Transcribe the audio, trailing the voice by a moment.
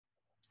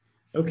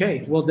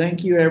Okay, well,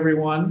 thank you,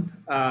 everyone.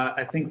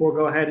 I think we'll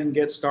go ahead and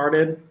get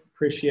started.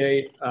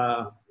 Appreciate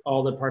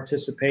all the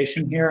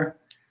participation here.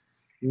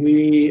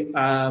 We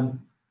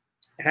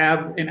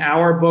have an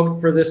hour booked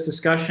for this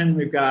discussion.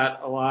 We've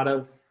got a lot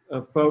of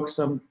folks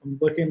I'm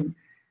looking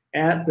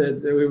at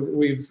that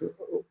we've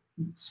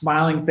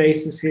smiling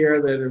faces here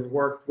that have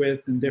worked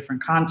with in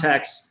different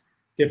contexts,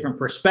 different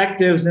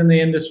perspectives in the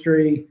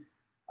industry.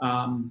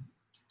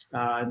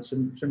 And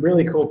some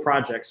really cool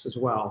projects as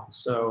well.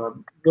 So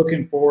I'm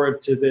looking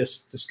forward to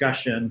this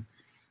discussion.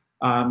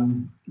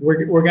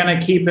 We're going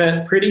to keep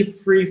it pretty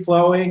free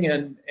flowing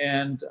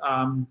and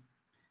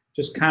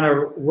just kind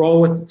of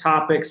roll with the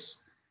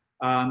topics.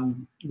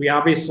 We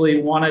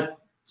obviously wanted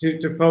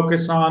to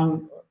focus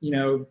on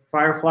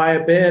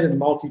FireFly a bit and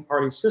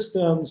multi-party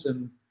systems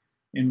and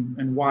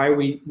why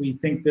we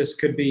think this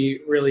could be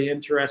really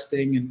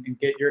interesting and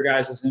get your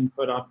guys'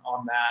 input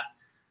on that.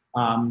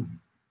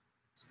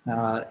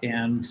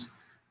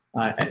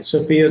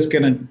 Sophia's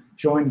going to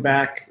join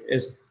back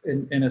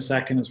in a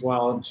second as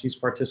well, and she's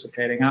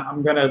participating.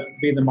 I'm going to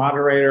be the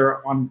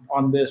moderator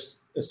on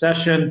this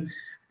session.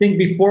 I think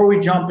before we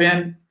jump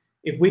in,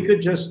 if we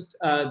could just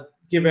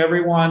give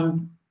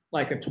everyone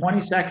like a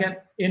 20-second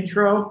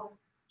intro,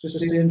 just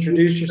to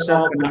introduce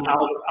yourself, and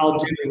I'll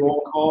do the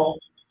roll call.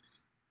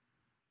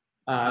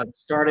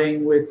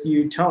 Starting with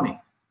you, Tony.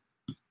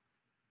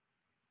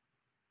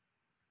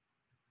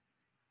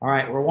 All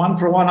right, we're 1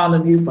 for 1 on the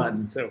mute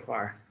button so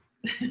far.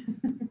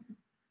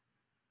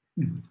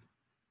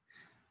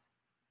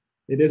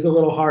 It is a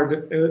little hard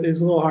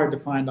to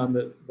find on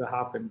the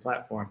Hopin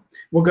platform.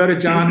 We'll go to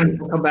John and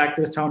we'll come back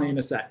to Tony in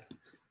a sec.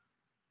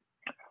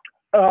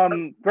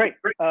 Great,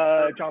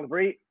 John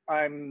Labrie.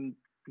 I'm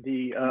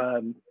the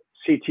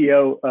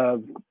CTO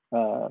of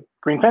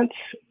Greenfence,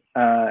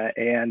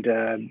 and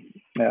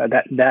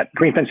that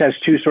Greenfence has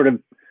two sort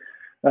of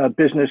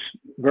business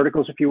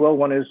verticals, if you will.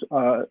 One is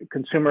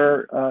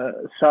consumer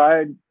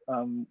side,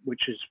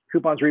 which is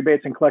coupons,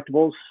 rebates, and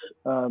collectibles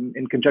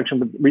in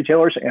conjunction with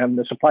retailers, and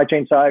the supply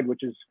chain side,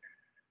 which is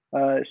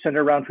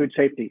centered around food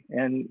safety.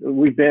 And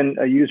we've been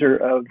a user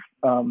of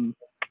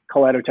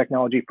Kaleido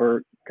technology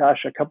for,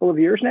 gosh, a couple of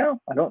years now.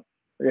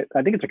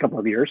 I think it's a couple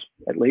of years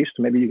at least.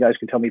 Maybe you guys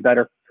can tell me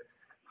better.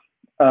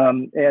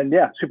 And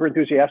yeah, super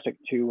enthusiastic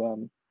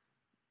to.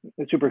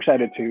 Super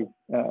excited to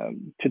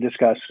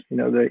discuss,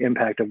 the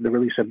impact of the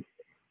release of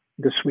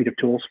this suite of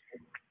tools.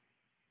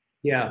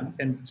 Yeah,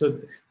 and so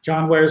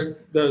John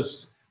wears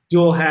those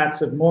dual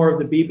hats of more of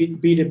the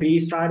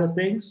B2B side of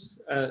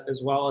things,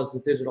 as well as the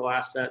digital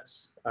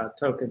assets,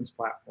 tokens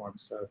platform.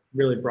 So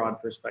really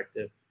broad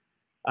perspective.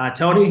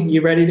 Tony,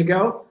 you ready to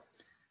go?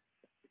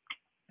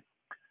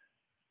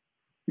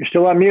 You're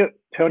still on mute,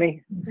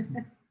 Tony.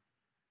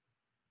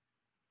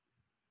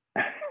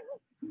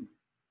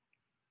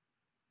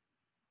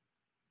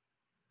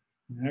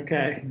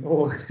 Okay,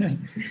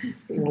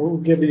 we'll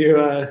give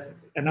you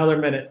another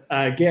minute.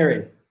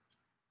 Gary.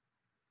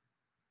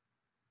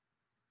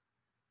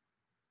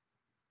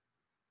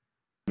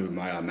 Move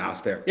my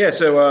mouse there. Yeah,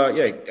 so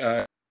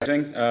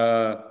Singh.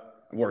 I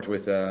worked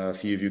with a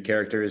few of you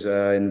characters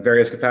in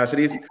various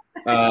capacities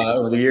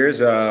over the years.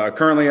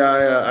 Currently,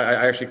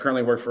 I actually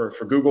currently work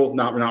for Google,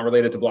 not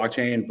related to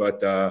blockchain,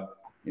 but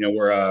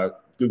where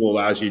Google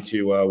allows you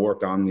to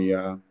work on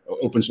the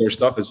open source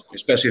stuff,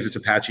 especially if it's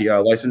Apache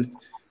licensed.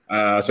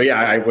 So yeah,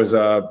 I was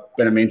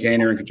been a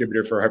maintainer and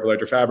contributor for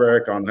Hyperledger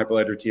Fabric on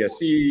Hyperledger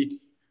TSC,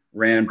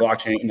 ran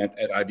blockchain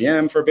at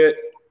IBM for a bit,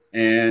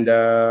 and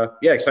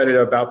yeah, excited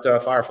about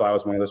FireFly. I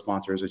was one of the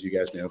sponsors, as you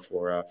guys know,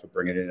 for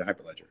bringing it into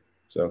Hyperledger.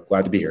 So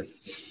glad to be here.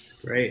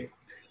 Great,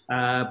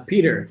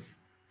 Peter.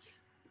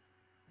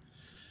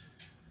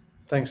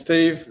 Thanks,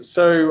 Steve.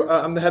 So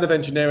I'm the head of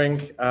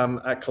engineering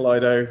at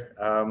Kaleido,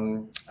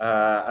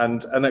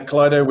 and at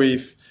Kaleido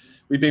we've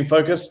been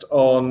focused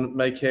on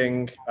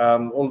making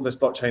all of this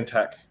blockchain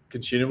tech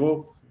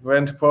consumable for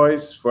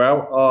enterprise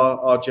throughout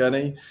our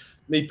journey.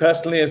 Me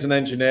personally, as an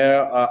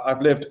engineer,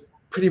 I've lived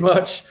pretty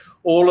much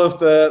all of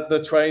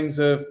the trains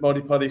of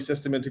multi-party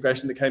system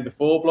integration that came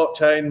before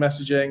blockchain,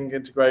 messaging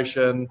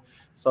integration.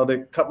 Started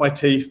to cut my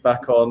teeth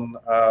back on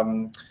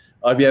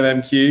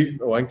IBM MQ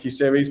or MQ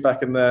series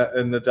back in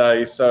the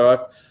day.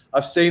 So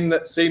I've seen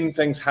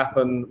things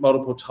happen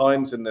multiple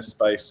times in this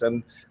space,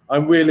 and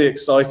I'm really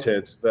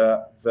excited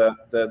that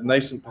the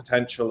nascent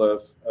potential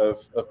of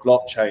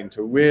blockchain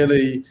to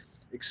really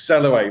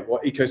accelerate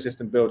what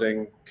ecosystem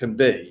building can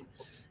be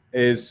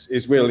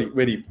is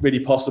really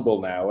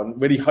possible now,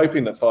 and really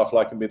hoping that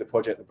FireFly can be the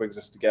project that brings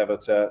us together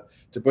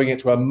to bring it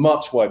to a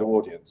much wider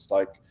audience.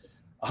 Like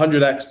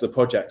 100x the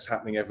projects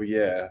happening every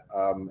year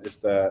is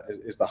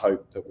the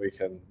hope that we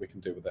can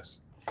do with this.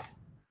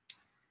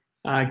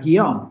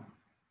 Guillaume.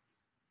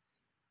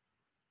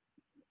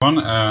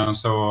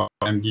 So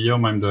I'm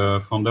Guillaume. I'm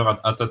the founder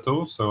at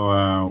Atato.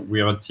 So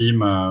we are a team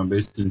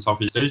based in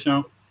Southeast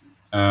Asia,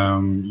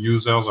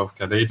 users of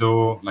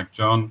Kaleido like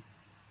John,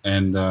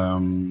 and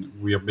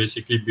we are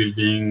basically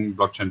building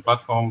blockchain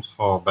platforms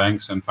for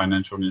banks and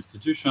financial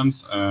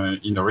institutions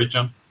in the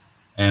region.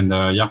 And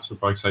yeah,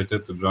 super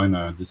excited to join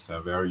this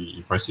very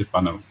impressive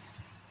panel.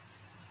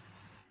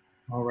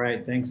 All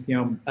right, thanks,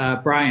 Guillaume.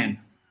 Brian.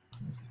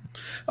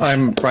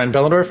 I'm Brian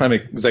Behlendorf. I'm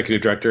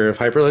Executive Director of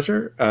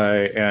Hyperledger,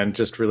 and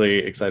just really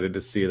excited to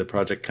see the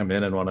project come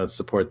in and want to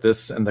support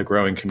this and the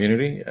growing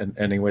community in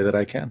any way that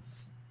I can.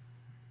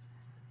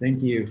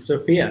 Thank you.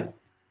 Sophia.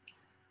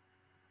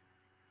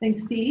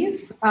 Thanks,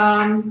 Steve.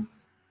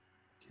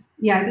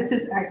 Yeah, this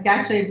is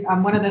actually,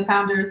 I'm one of the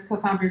co-founders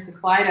of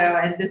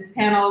Kaleido, and this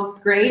panel's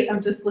great. I'm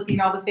just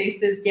looking at all the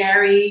faces.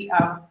 Gary,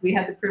 we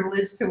had the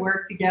privilege to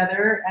work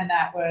together, and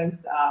that was,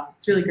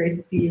 it's really great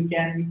to see you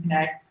again,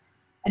 reconnect.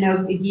 I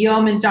know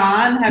Guillaume and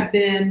John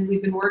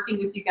we've been working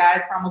with you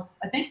guys for almost,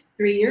 I think,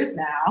 3 years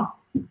now.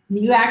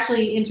 You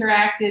actually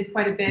interacted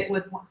quite a bit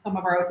with some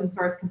of our open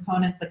source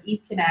components like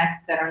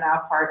ETHConnect that are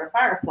now part of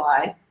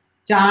FireFly.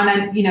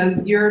 John,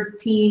 your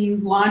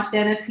team launched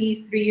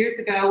NFTs 3 years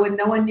ago when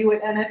no one knew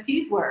what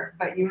NFTs were,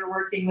 but you were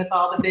working with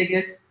all the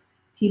biggest,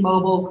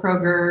 T-Mobile,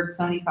 Kroger,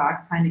 Sony,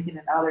 Fox, Heineken,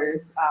 and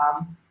others.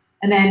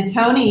 And then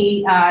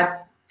Tony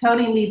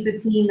leads a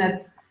team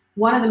that's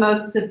one of the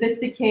most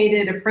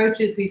sophisticated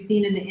approaches we've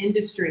seen in the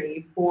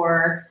industry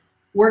for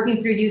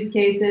working through use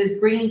cases,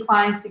 bringing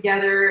clients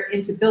together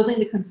into building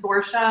the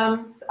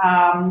consortiums,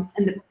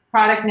 and the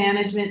product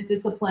management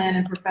discipline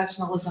and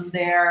professionalism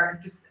there,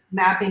 just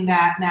mapping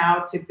that now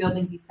to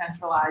building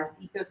decentralized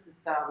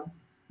ecosystems.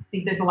 I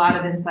think there's a lot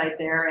of insight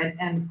there.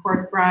 And of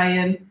course,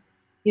 Brian,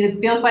 it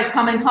feels like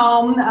coming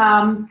home,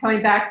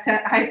 coming back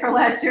to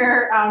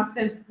Hyperledger,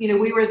 since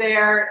we were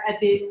there at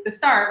the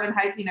start when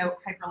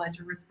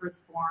Hyperledger was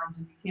first formed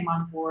and you came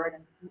on board,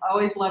 and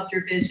always loved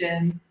your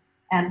vision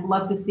and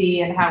love to see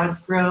how it's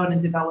grown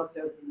and developed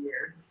over the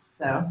years.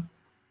 So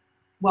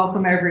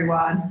welcome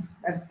everyone.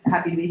 I'm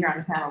happy to be here on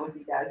the panel with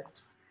you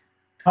guys.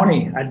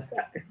 Tony,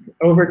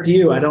 over to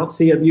you. I don't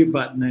see a mute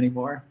button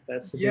anymore.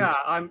 Yeah,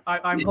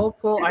 I'm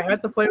hopeful. I had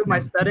to play with my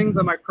settings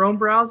on my Chrome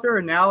browser,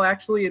 and now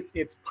actually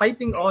it's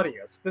piping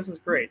audio. So this is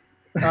great.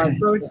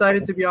 So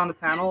excited to be on the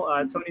panel.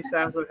 Tony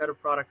Sasso, head of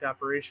product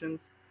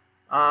operations.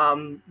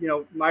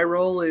 My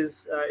role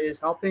is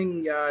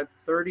helping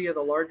 30 of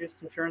the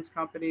largest insurance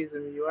companies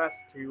in the U.S.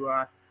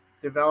 to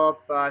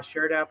develop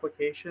shared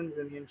applications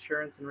in the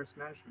insurance and risk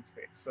management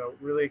space. So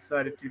really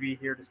excited to be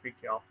here to speak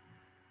to y'all.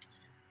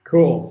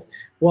 Cool.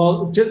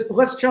 Well,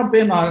 let's jump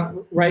in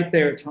on right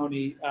there,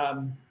 Tony.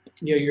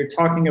 You're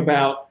talking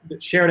about the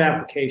shared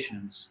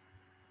applications.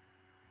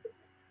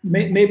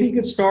 Maybe you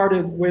could start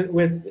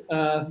with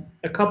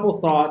a couple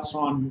thoughts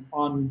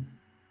on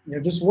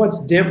just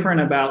what's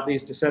different about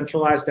these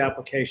decentralized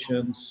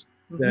applications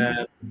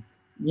that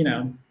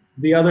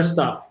the other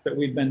stuff that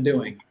we've been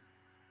doing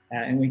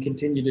and we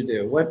continue to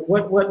do.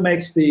 What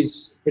makes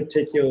these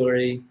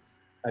particularly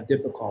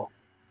difficult?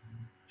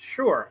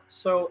 Sure.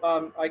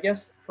 So I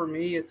guess for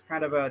me, it's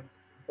kind of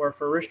or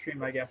for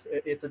RiskStream, I guess,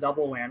 it's a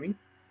double whammy,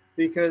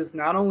 because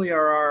not only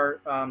are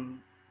our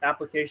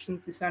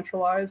applications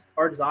decentralized,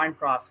 our design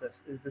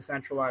process is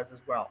decentralized as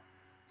well.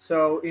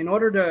 So in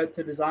order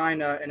to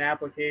design an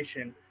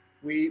application,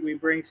 we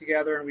bring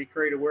together and we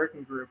create a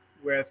working group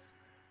with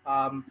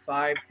 5,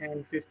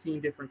 10, 15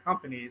 different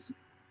companies,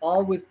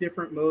 all with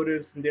different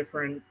motives and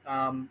different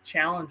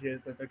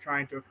challenges that they're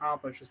trying to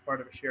accomplish as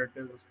part of a shared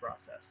business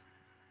process.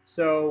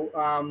 So,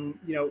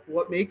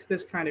 what makes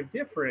this kind of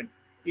different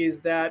is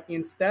that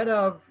instead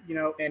of,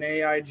 an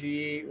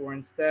AIG or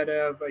instead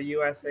of a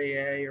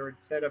USAA or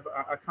instead of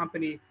a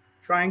company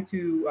trying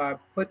to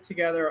put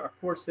together a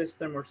core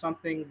system or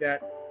something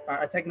that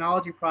a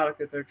technology product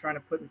that they're trying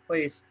to put in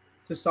place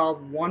to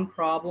solve one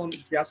problem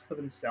just for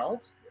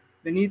themselves,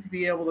 they need to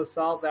be able to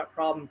solve that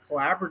problem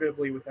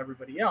collaboratively with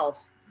everybody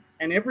else.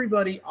 And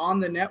everybody on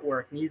the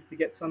network needs to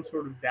get some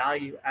sort of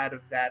value out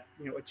of that,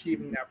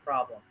 achieving that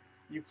problem.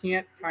 You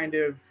can't kind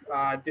of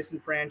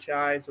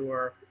disenfranchise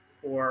or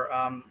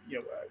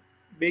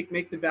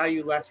make the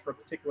value less for a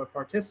particular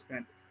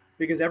participant,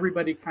 because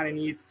everybody kind of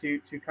needs to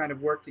kind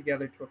of work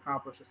together to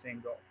accomplish the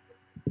same goal.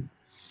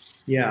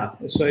 Yeah.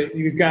 So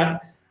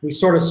we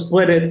sort of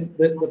split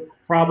the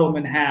problem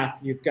in half.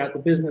 You've got the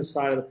business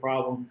side of the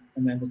problem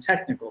and then the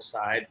technical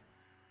side.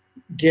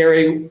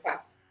 Gary,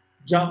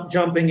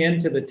 jumping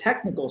into the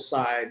technical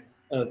side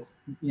of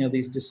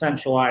these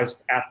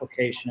decentralized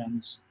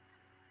applications.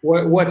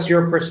 What's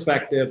your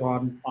perspective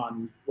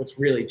on what's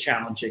really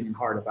challenging and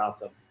hard about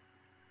them?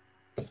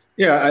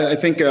 Yeah, I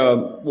think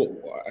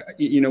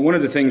one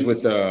of the things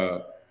with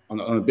on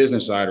the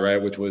business side,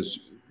 right, which was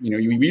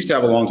we used to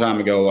have a long time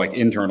ago like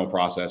internal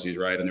processes,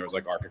 right, and there was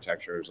like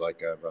architectures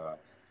like of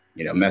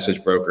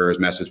message brokers,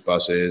 message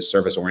buses,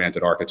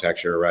 service-oriented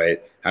architecture,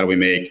 right? How do we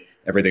make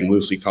everything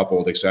loosely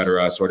coupled, et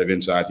cetera, sort of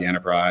inside the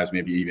enterprise?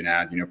 Maybe even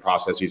add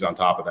processes on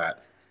top of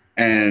that,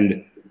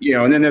 and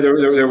and then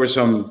there was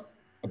some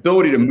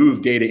ability to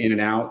move data in and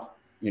out,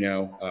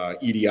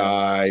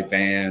 EDI,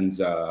 vans,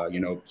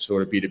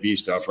 sort of B2B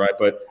stuff, right?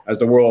 But as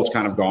the world's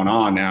kind of gone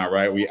on now,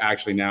 right, we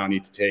actually now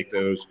need to take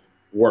those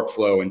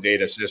workflow and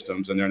data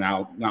systems, and they're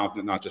now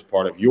not just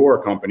part of your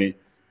company,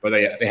 but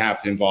they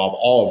have to involve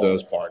all of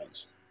those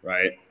parties,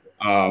 right?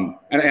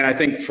 And I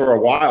think for a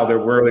while there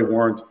really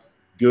weren't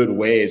good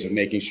ways of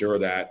making sure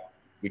that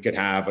we could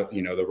have,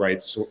 you know, the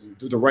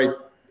right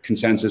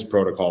consensus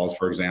protocols,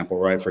 for example,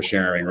 right, for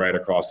sharing right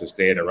across this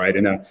data, right,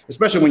 and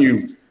especially when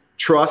you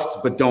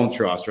trust but don't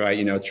trust, right,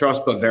 you know,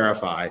 trust but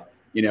verify,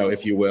 you know,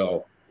 if you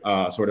will,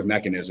 sort of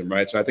mechanism,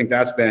 right. So I think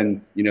that's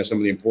been, you know, some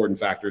of the important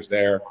factors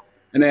there,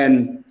 and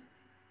then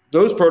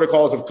those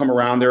protocols have come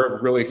around. They're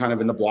really kind of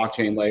in the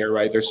blockchain layer,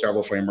 right? There's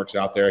several frameworks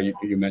out there.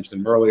 You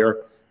mentioned them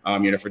earlier,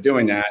 you know, for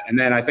doing that. And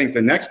then I think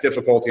the next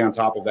difficulty on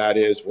top of that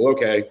is, well,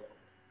 okay,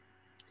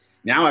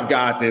 now I've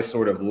got this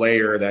sort of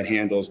layer that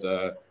handles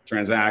the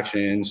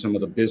transactions, some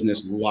of the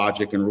business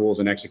logic and rules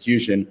and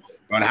execution,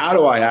 but how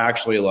do I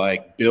actually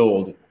like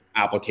build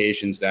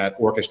applications that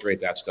orchestrate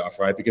that stuff,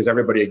 right? Because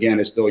everybody, again,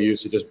 is still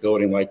used to just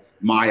building like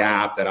my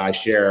app that I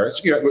share.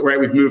 It's, you know, right?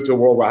 We've moved to a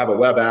world where I have a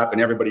web app and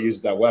everybody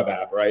uses that web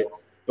app, right?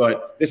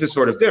 But this is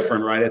sort of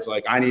different, right? It's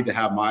like I need to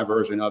have my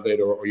version of it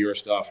or your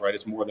stuff, right?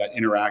 It's more of that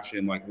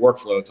interaction, like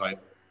workflow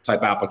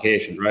type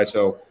applications, right?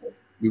 So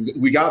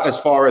we got as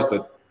far as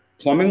the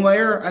plumbing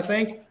layer, I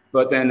think,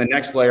 but then the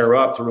next layer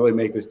up to really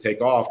make this take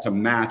off to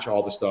match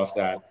all the stuff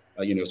that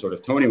you know, sort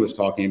of Tony was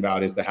talking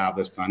about, is to have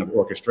this kind of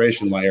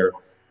orchestration layer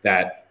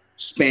that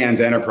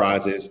spans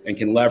enterprises and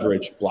can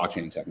leverage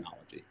blockchain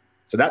technology.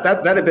 So that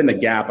had been the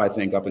gap, I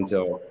think, up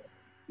until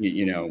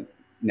you know,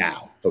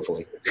 now,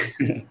 hopefully.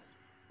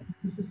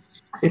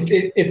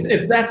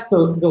 If that's the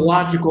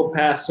logical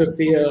path,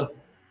 Sophia,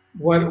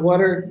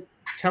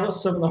 tell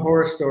us some of the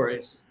horror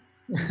stories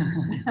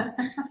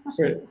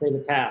for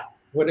the path.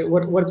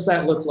 What's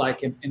that look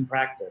like in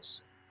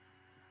practice?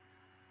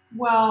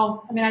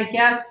 Well, I mean, I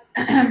guess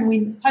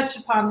we touched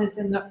upon this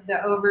in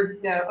the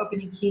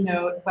opening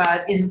keynote,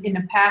 but in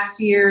the past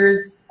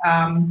years, you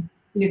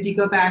know, if you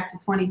go back to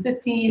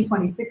 2015,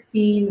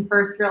 2016, the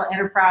first real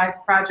enterprise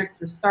projects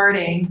were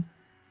starting.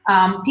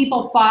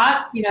 People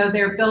thought, you know,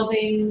 they're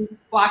building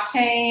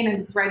blockchain and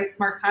it's writing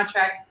smart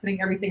contracts,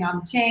 putting everything on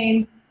the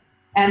chain.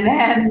 And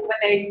then when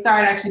they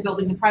start actually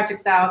building the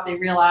projects out, they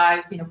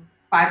realize, you know,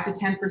 5 to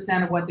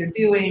 10% of what they're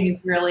doing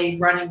is really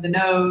running the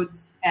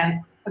nodes,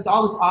 and it's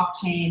all this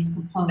off-chain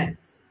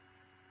components.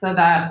 So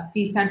that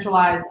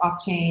decentralized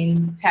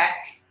off-chain tech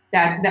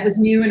that was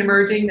new and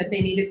emerging that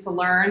they needed to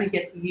learn and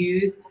get to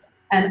use.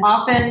 And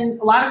often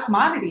a lot of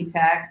commodity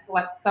tech,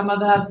 like some of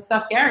the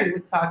stuff Gary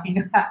was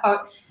talking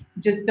about,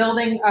 just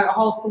building a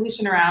whole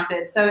solution around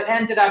it. So it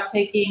ended up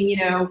taking, you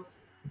know,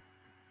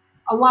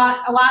 a lot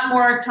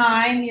more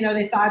time. You know,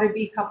 they thought it'd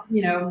be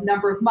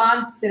number of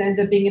months. It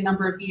ended up being a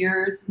number of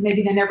years.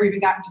 Maybe they never even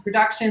got into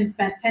production,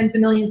 spent tens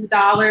of millions of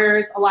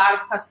dollars, a lot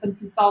of custom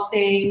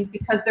consulting,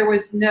 because there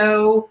was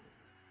no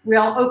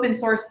real open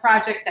source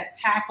project that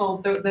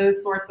tackled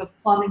those sorts of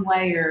plumbing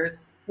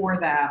layers for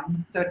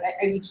them. So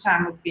each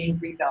time was being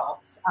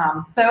rebuilt.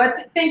 So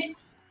I think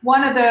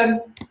one of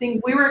the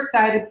things we were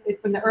excited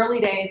from the early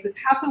days is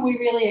how can we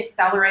really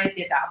accelerate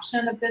the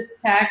adoption of this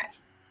tech?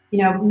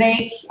 You know,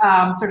 make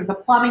sort of the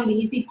plumbing the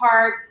easy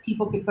part.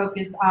 People could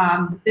focus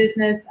on the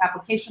business,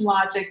 application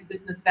logic,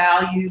 business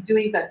value,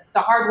 doing the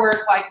hard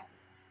work like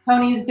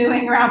Tony's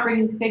doing around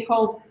bringing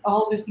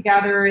stakeholders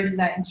together in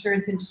the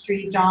insurance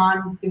industry.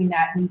 John's doing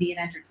that in media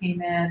and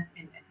entertainment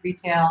and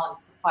retail and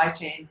supply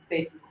chain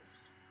spaces.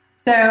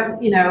 So,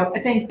 you know, I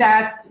think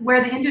that's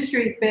where the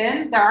industry's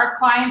been. There are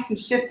clients who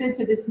shifted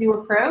to this new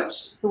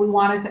approach. So we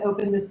wanted to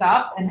open this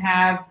up and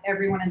have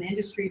everyone in the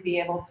industry be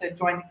able to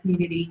join the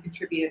community,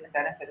 contribute, and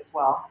benefit as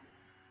well.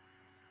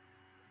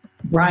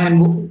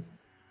 Brian,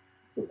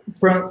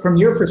 from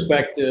your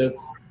perspective,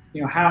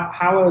 you know, how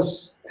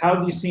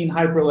have you seen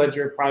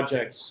Hyperledger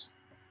projects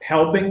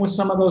helping with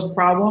some of those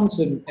problems,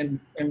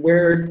 and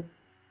where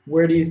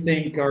do you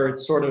think are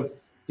sort of,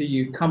 do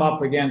you come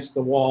up against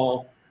the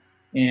wall,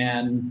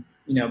 and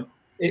you know,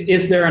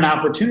 is there an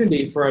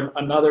opportunity for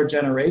another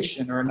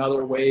generation or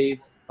another wave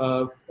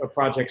of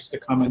projects to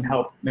come and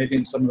help maybe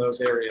in some of those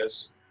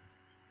areas?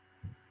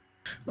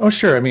 Oh,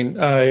 sure. I mean,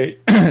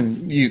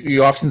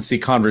 you often see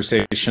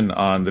conversation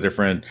on the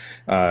different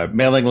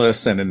mailing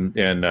lists and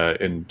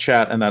in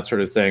chat and that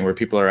sort of thing, where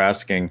people are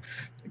asking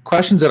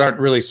questions that aren't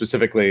really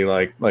specifically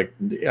like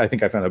I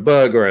think I found a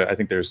bug, or I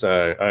think there's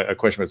a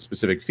question about a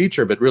specific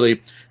feature, but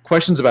really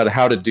questions about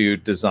how to do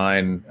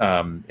design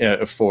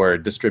for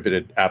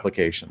distributed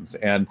applications.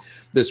 And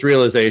this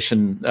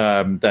realization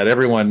that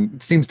everyone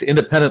seems to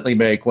independently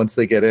make once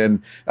they get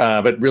in,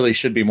 but really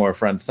should be more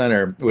front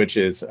center, which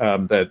is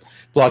that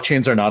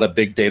blockchains are not a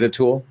big data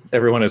tool.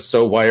 Everyone is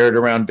so wired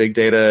around big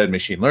data and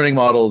machine learning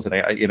models,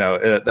 and you know,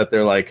 that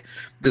they're like,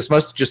 this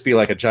must just be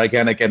like a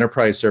gigantic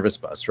enterprise service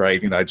bus,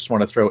 right? You know, I just want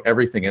to throw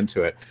everything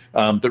into it.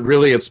 But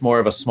really, it's more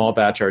of a small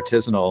batch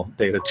artisanal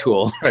data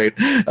tool, right?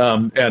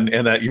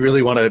 And that you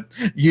really want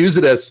to use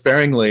it as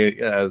sparingly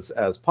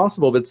as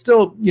possible, but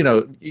still, you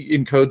know,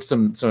 encode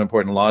some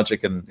important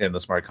logic in the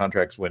smart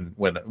contracts when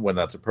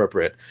that's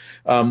appropriate.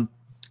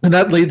 And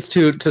that leads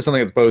to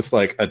something that's both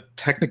like a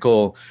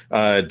technical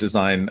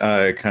design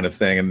kind of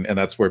thing, and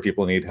that's where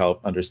people need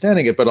help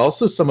understanding it, but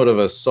also somewhat of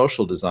a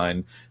social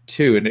design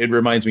too. And it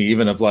reminds me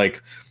even of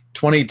like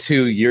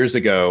 22 years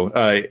ago,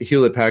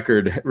 Hewlett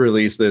Packard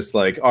released this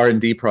like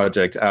R&D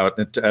project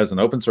out as an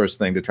open source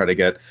thing to try to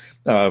get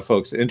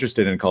folks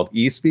interested in, called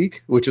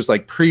eSpeak, which is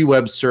like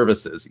pre-web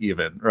services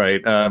even,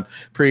 right?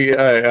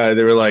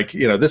 They were like,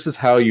 this is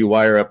how you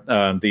wire up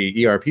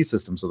the ERP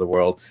systems of the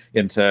world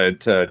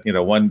into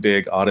one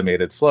big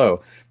automated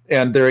flow.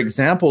 And their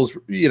examples,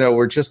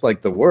 were just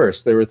like the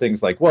worst. There were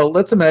things like, well,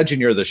 let's imagine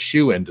you're the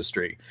shoe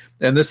industry,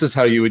 and this is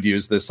how you would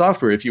use this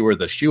software if you were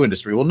the shoe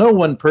industry. Well, no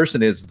one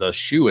person is the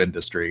shoe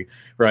industry,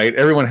 right?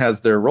 Everyone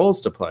has their roles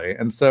to play.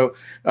 And so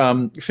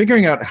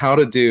figuring out how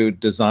to do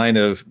design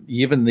of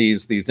even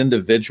these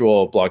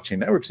individual blockchain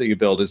networks that you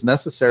build is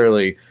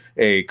necessarily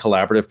a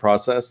collaborative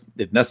process.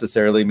 It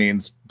necessarily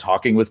means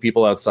talking with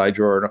people outside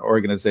your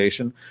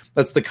organization.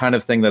 That's the kind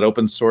of thing that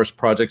open source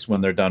projects,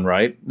 when they're done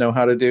right, know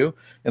how to do.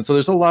 And so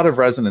there's a lot of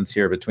resonance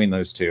here between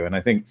those two. And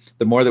I think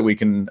the more that we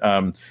can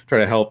try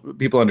to help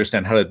people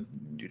understand how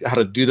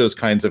to do those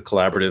kinds of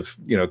collaborative,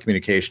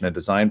 communication and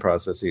design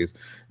processes,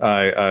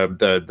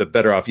 the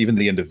better off even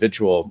the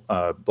individual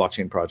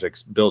blockchain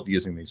projects built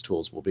using these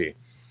tools will be.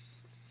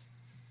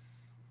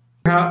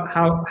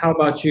 How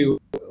about you?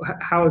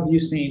 How have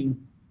you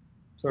seen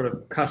sort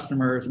of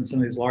customers and some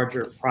of these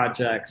larger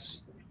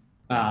projects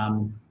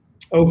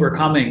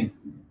overcoming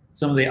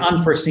some of the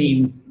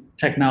unforeseen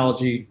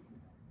technology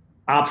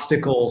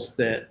obstacles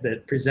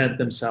that present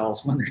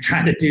themselves when they're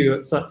trying to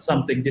do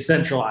something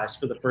decentralized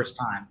for the first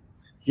time?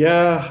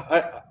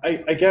 Yeah,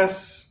 I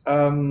guess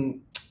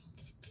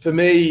for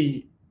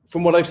me,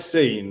 from what I've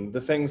seen,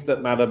 the things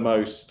that matter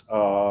most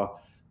are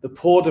the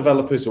poor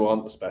developers who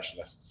aren't the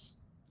specialists.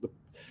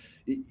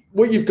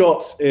 What you've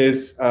got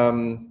is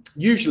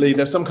usually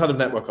there's some kind of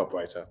network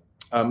operator.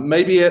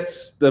 Maybe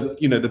it's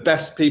the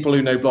best people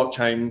who know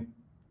blockchain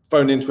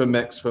thrown into a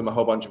mix from a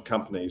whole bunch of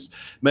companies.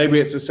 Maybe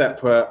it's a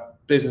separate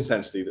business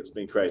entity that's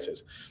been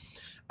created.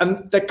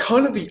 And they're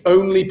kind of the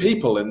only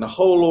people in the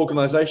whole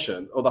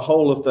organization or the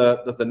whole of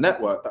the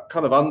network that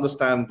kind of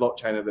understand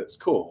blockchain at its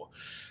core.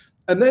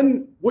 And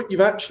then what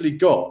you've actually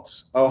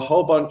got are a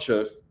whole bunch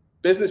of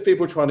business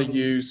people trying to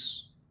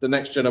use the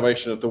next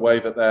generation of the way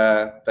that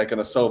they're going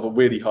to solve a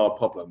really hard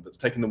problem that's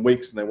taken them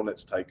weeks and they want it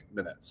to take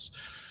minutes.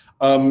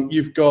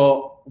 You've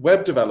got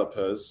web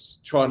developers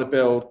trying to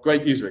build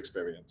great user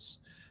experience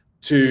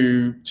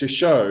to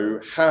show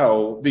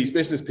how these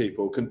business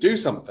people can do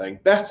something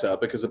better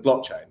because of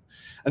blockchain,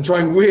 and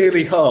trying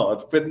really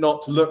hard for it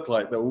not to look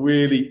like the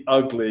really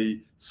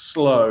ugly,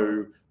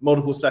 slow,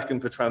 multiple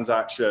second per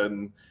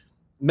transaction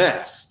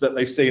mess that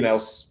they've seen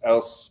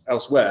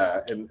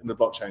elsewhere in the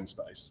blockchain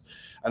space,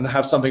 and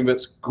have something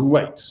that's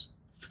great,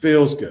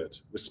 feels good,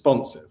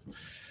 responsive.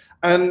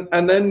 And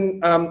then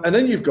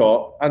you've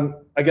got, and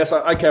I guess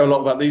I care a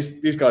lot about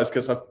these guys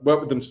because I've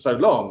worked with them for so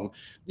long.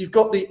 You've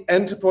got the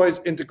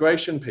enterprise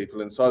integration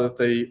people inside of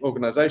the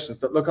organizations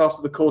that look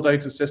after the core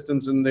data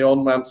systems and the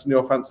on-ramps and the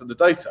off-ramps of the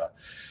data.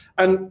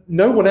 And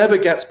no one ever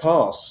gets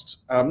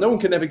past, no one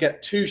can ever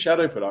get to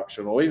shadow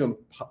production, or even,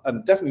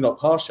 and definitely not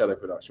past shadow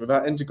production,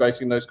 without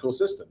integrating those core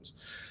systems.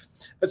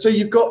 And so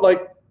you've got,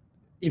 like,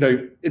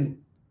 in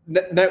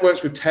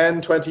networks with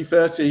 10, 20,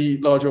 30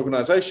 large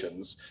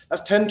organizations,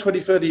 that's 10, 20,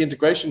 30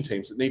 integration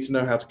teams that need to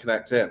know how to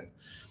connect in.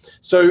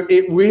 So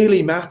it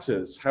really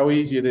matters how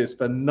easy it is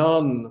for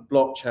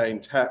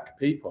non-blockchain tech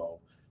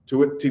people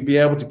to be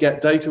able to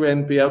get data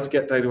in, be able to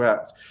get data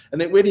out.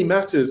 And it really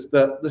matters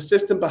that the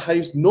system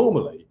behaves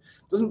normally,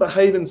 doesn't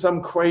behave in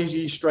some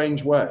crazy,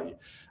 strange way.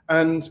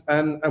 And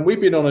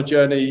we've been on a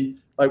journey,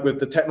 like with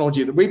the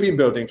technology that we've been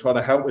building, trying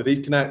to help with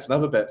Ethernet and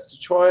other bits, to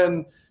try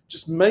and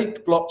just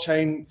make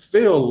blockchain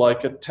feel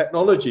like a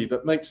technology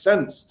that makes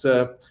sense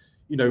to,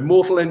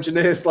 mortal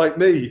engineers like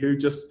me who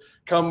just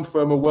come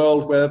from a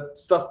world where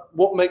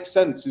what makes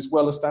sense is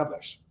well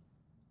established.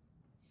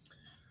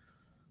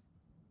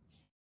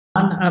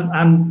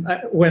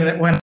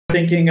 When I'm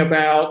thinking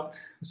about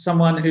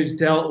someone who's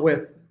dealt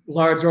with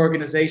large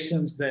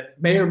organizations that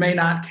may or may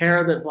not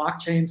care that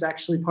blockchain is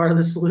actually part of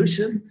the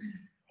solution,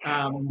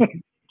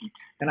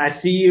 and I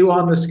see you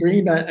on the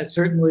screen, I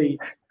certainly,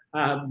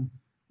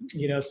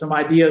 some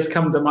ideas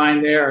come to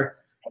mind there.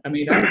 I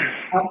mean,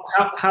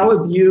 how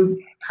have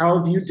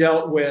you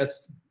dealt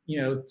with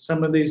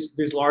some of these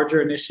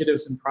larger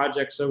initiatives and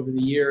projects over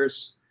the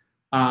years,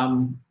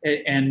 and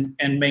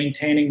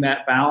maintaining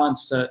that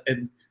balance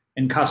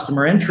in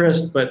customer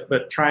interest,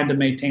 but trying to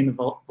maintain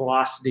the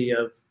velocity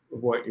of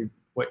what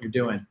you're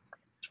doing?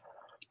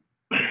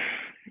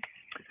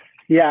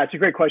 Yeah, it's a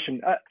great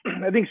question.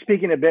 I think,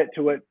 speaking a bit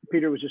to what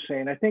Peter was just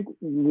saying, I think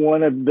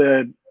one of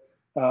the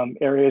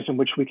areas in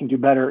which we can do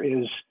better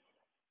is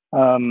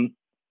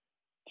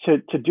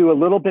to do a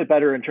little bit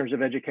better in terms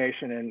of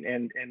education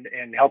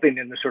and helping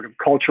in the sort of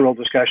cultural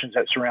discussions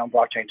that surround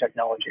blockchain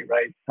technology,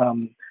 right?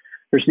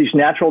 There's these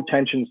natural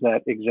tensions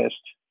that exist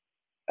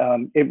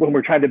when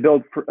we're trying to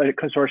build a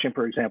consortium,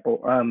 for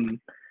example.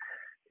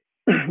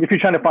 If you're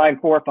trying to find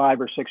 4 or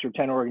 5 or 6 or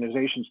 10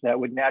 organizations that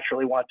would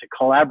naturally want to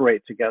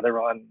collaborate together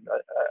on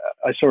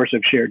a source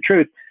of shared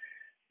truth,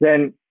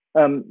 then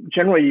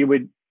generally you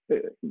would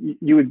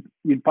you'd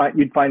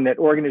find that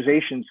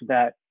organizations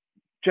that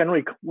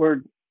generally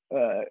were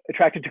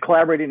attracted to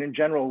collaborating in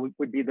general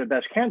would be the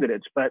best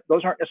candidates, but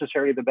those aren't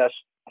necessarily the best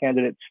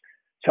candidates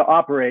to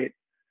operate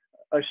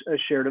a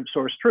shared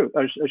source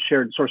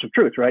of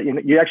truth, right?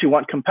 You actually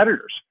want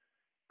competitors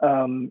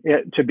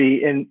to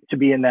be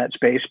in that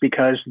space,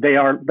 because they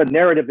are the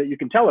narrative that you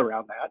can tell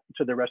around that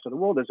to the rest of the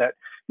world is that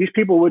these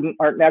people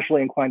aren't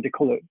naturally inclined to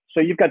collude.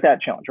 So you've got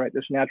that challenge, right?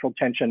 This natural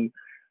tension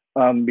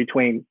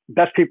between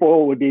best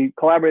people would be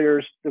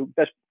collaborators, the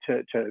best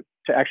to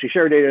actually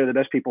share data, the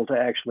best people to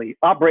actually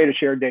operate a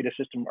shared data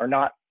system are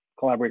not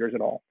collaborators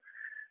at all.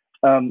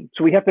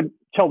 So we have to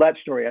tell that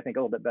story, I think, a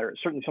little bit better.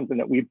 It's certainly something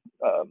that we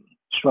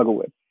struggle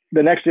with.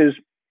 The next is,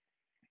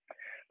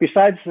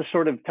 besides the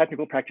sort of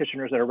technical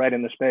practitioners that are right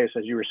in the space,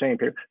 as you were saying,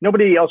 Peter,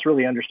 nobody else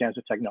really understands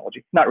the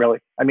technology. Not really.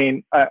 I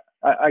mean,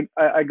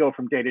 I go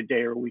from day to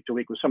day or week to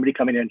week with somebody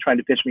coming in trying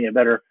to pitch me a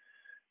better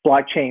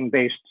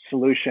blockchain-based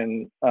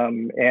solution,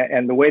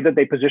 and the way that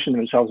they position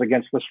themselves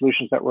against the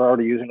solutions that we're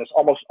already using is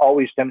almost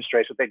always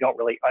demonstrates that they don't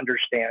really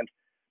understand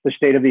the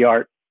state of the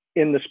art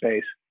in the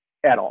space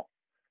at all,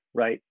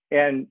 right?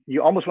 And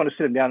you almost want to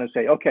sit them down and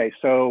say, okay,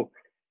 so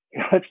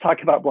let's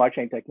talk about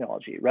blockchain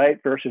technology, right?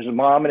 Versus a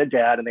mom and a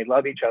dad, and they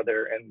love each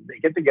other, and they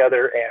get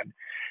together, and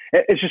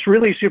it's just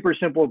really super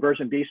simple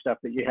version B stuff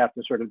that you have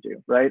to sort of do,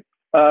 right?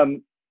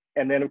 And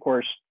then, of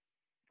course,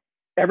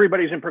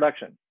 everybody's in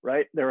production,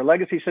 right? There are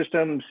legacy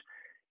systems,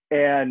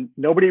 and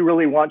nobody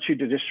really wants you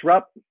to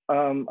disrupt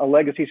a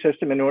legacy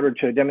system in order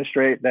to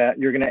demonstrate that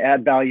you're going to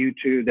add value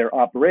to their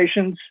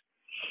operations.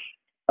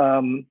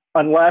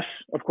 Unless,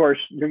 of course,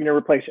 you're going to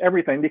replace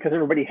everything, because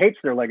everybody hates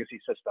their legacy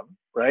system,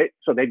 right?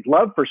 So they'd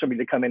love for somebody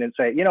to come in and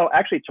say,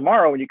 actually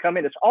tomorrow when you come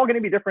in, it's all going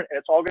to be different and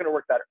it's all going to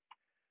work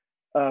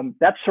better.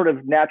 That's sort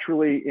of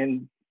naturally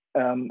in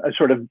a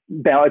sort of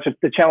balance.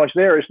 The challenge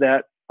there is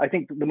that I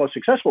think the most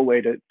successful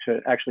way to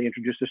actually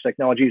introduce this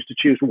technology is to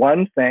choose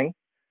one thing,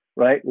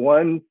 right?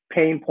 One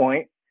pain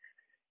point,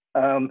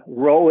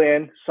 roll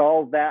in,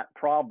 solve that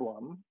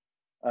problem,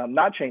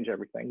 not change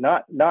everything,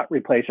 not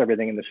replace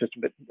everything in the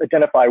system, but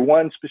identify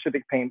one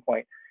specific pain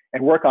point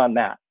and work on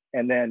that.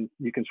 And then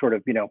you can sort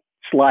of,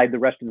 slide the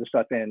rest of the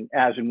stuff in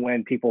as and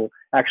when people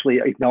actually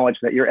acknowledge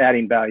that you're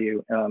adding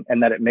value,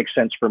 and that it makes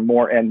sense for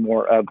more and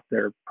more of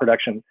their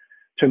production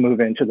to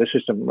move into the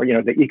system, or,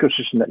 the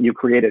ecosystem that you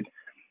created.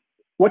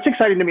 What's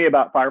exciting to me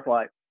about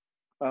FireFly,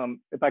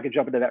 if I could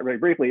jump into that very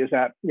briefly, is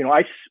that,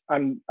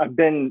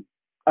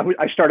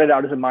 I started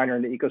out as a miner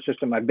in the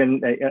ecosystem. I've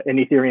been an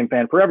Ethereum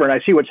fan forever, and I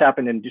see what's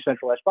happened in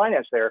decentralized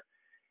finance there,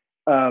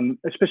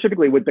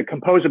 specifically with the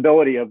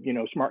composability of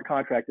smart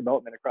contract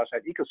development across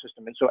that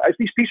ecosystem. And so as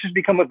these pieces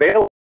become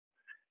available,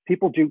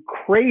 people do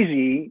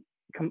crazy,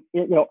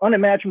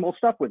 unimaginable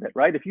stuff with it,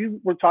 right? If you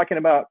were talking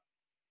about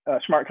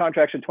smart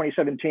contracts in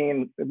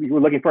 2017, if you were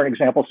looking for an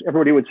example,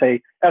 everybody would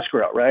say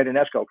escrow, right? An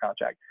escrow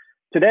contract.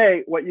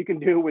 Today, what you can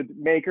do with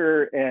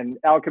Maker and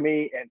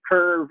Alchemy and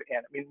Curve,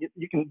 and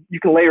you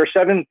can layer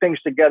 7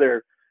 things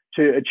together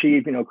to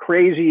achieve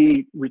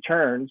crazy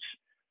returns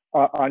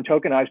on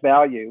tokenized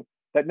value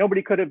that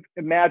nobody could have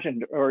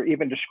imagined or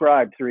even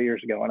described 3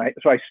 years ago. And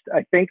so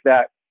I think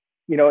that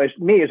as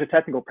me as a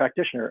technical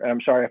practitioner, and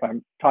I'm sorry if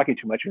I'm talking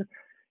too much here,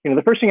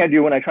 the first thing I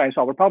do when I try and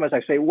solve a problem is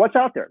I say, what's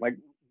out there? Like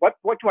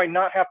what do I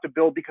not have to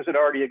build because it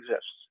already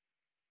exists,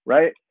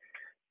 right?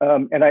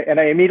 And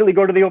I immediately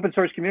go to the open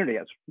source community.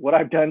 That's what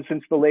I've done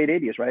since the late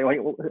 80s, right? Like,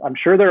 I'm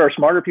sure there are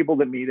smarter people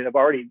than me that have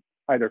already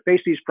either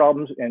faced these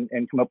problems and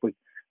come up with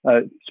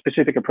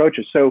specific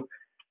approaches. So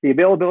the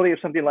availability of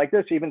something like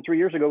this, even 3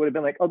 years ago, would have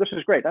been like, oh, this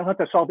is great. I don't have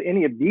to solve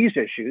any of these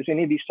issues,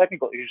 any of these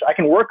technical issues. I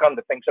can work on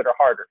the things that are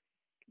harder,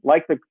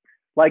 like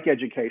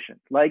education,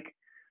 like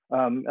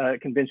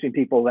convincing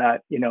people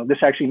that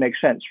this actually makes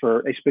sense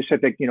for a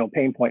specific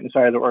pain point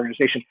inside of the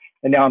organization.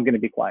 And now I'm going to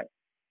be quiet.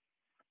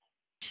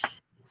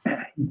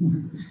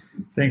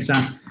 Thanks,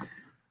 John.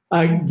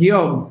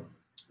 Guillaume,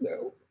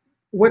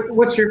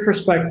 what's your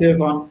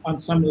perspective on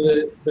some of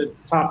the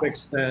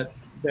topics that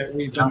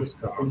we've been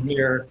discussing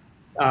here?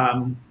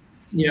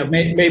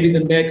 Maybe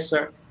the mix,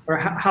 or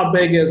how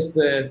big is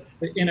the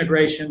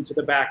integration to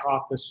the back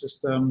office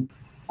system?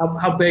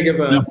 How big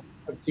of a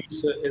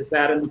piece is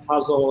that in the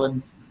puzzle?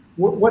 And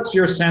what's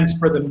your sense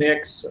for the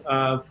mix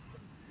of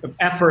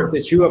effort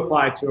that you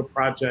apply to a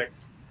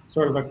project,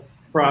 sort of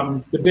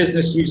from the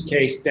business use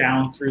case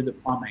down through the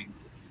plumbing?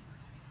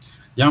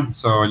 Yeah,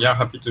 so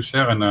happy to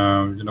share. And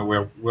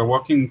we're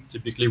working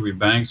typically with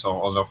banks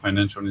or other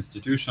financial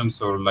institutions.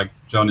 So like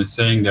John is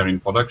saying, they're in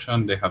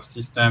production, they have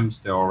systems,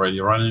 they're already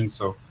running.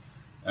 So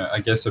I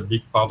guess a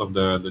big part of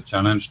the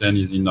challenge then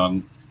is in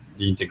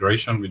the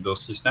integration with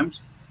those systems.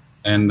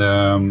 And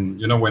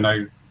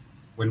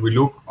when we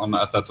look on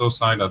Atato's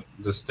side at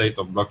the state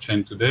of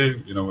blockchain today,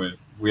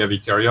 we have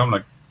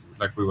Ethereum,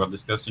 like we were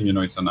discussing,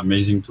 it's an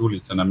amazing tool,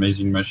 it's an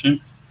amazing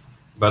machine.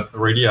 But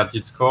really at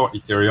its core,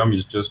 Ethereum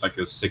is just like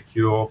a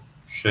secure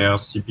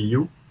shared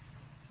CPU,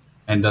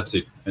 and that's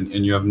it.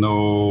 And you have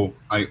no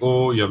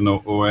I/O, you have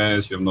no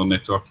OS, you have no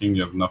networking,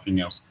 you have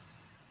nothing else.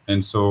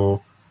 And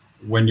so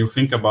when you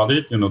think about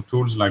it,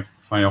 tools like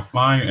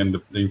FireFly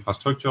and the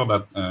infrastructure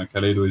that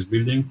Kaleido is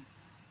building,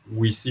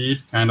 we see it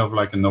kind of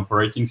like an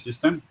operating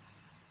system.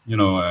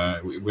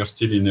 We're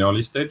still in the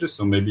early stages,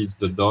 so maybe it's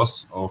the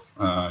DOS of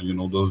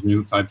those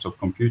new types of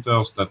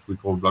computers that we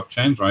call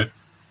blockchains, right?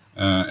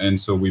 And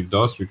so with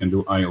DOS, you can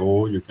do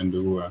I/O, you can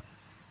do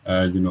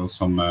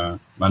some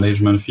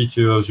management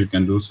features, you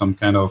can do some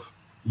kind of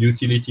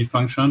utility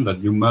function that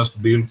you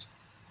must build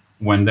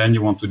when then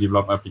you want to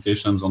develop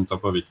applications on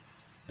top of it.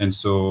 And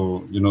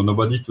so,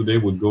 nobody today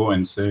would go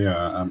and say,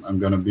 I'm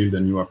going to build a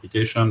new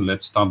application.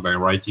 Let's start by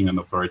writing an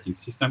operating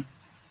system.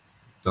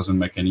 Doesn't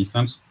make any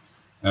sense.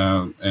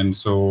 And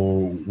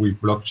so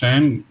with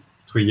blockchain,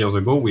 3 years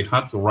ago, we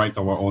had to write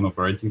our own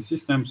operating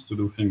systems to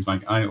do things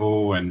like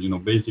I/O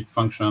and basic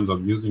functions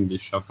of using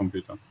this shared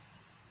computer.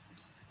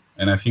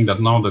 And I think that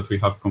now that we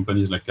have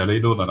companies like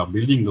Kaleido that are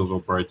building those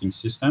operating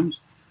systems,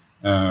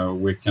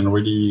 we can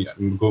really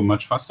go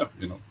much faster.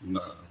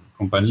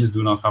 Companies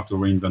do not have to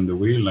reinvent the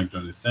wheel, like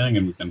John is saying,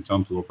 and we can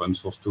turn to open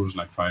source tools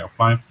like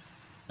FireFly.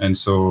 And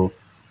so,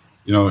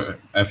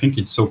 I think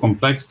it's so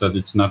complex that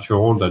it's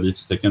natural that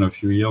it's taken a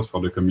few years for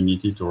the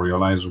community to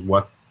realize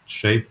what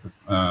shape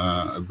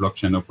a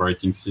blockchain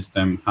operating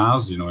system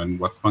has, and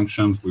what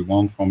functions we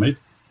want from it.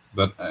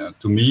 But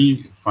to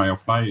me,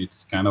 FireFly,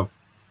 it's kind of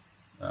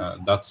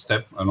that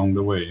step along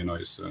the way.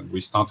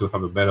 We start to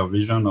have a better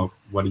vision of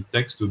what it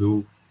takes to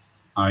do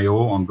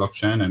I/O on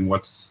blockchain and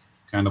what's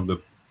kind of the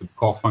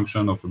core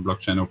function of a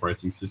blockchain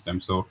operating system.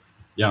 So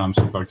yeah, I'm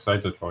super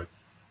excited for it.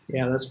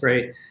 Yeah, that's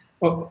great.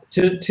 Well,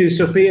 to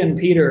Sophia and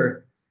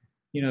Peter,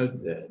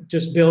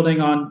 just building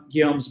on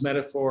Guillaume's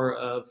metaphor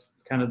of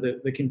kind of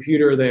the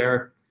computer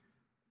there,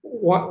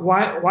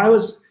 why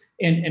was,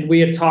 and we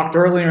had talked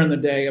earlier in the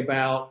day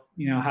about,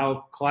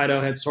 how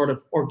Kaleido had sort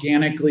of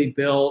organically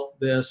built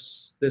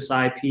this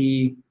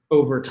IP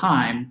over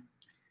time,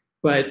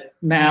 but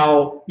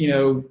now,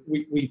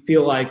 we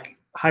feel like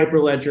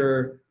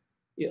Hyperledger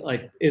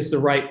is the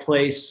right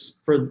place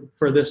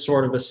for this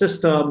sort of a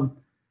system.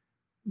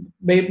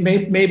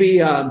 Maybe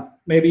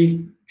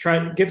try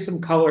to give some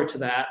color to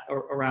that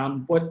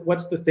around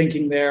what's the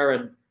thinking there,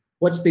 and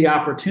what's the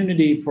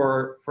opportunity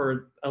for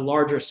a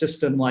larger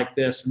system like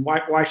this, and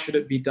why should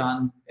it be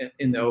done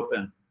in the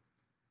open?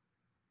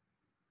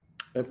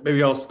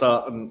 Maybe I'll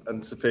start,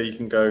 and Sophia, you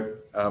can go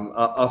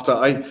after.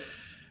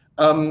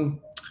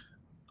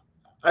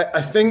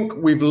 I think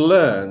we've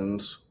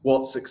learned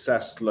what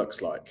success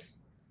looks like.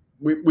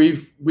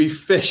 We've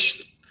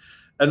fished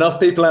enough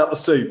people out the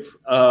soup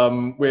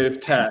with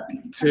tech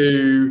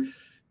to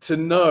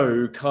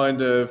know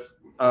kind of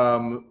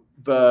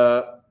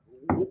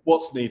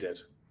what's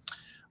needed.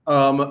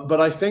 But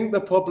I think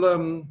the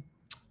problem,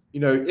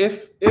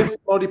 if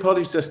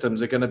multi-party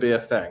systems are going to be a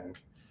thing,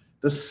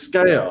 the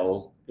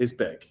scale is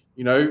big.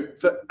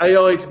 For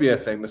AI to be a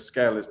thing, the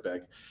scale is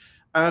big.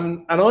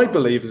 And I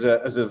believe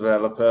as a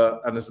developer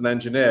and as an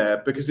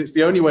engineer, because it's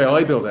the only way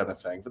I build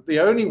anything, that the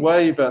only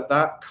way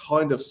that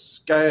kind of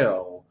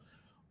scale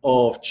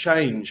of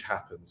change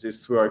happens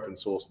is through open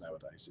source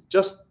nowadays. It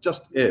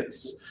just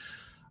is.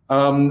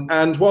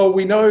 And while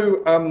we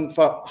know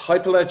for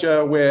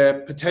Hyperledger,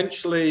 we're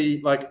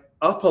potentially like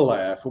upper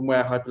layer from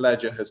where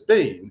Hyperledger has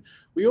been,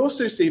 we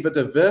also see the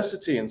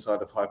diversity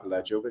inside of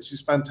Hyperledger, which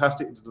is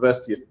fantastic, the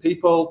diversity of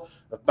people,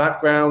 of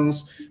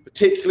backgrounds,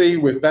 particularly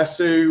with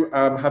Besu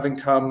having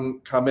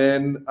come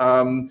in,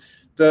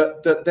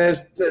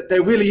 that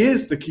there really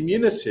is the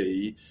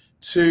community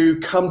to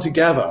come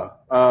together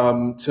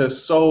to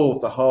solve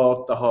the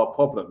hard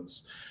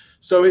problems.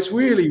 So it's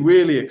really,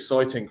 really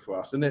exciting for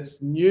us, and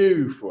it's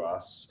new for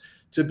us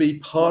to be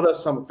part of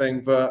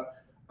something that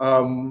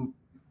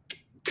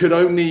could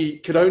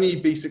only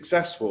be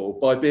successful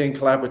by being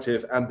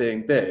collaborative and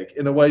being big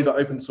in a way that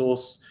open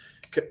source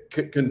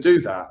can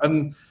do that.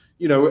 And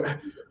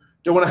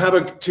don't want to have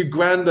a too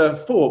grand a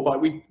thought,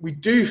 but we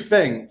do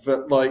think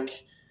that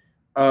like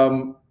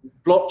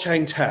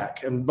blockchain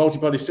tech and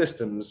multi-party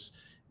systems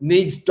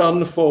needs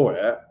done for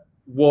it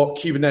what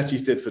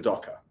Kubernetes did for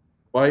Docker,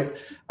 right?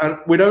 And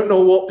we don't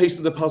know what piece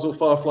of the puzzle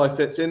FireFly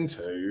fits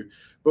into,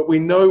 but we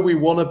know we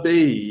want to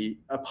be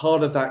a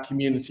part of that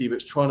community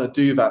that's trying to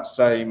do that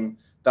same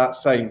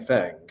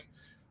thing.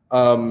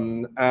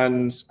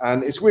 And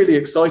it's really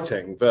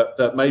exciting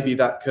that maybe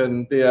that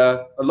can be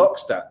a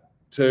lockstep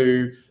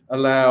to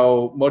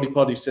allow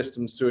multi-party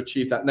systems to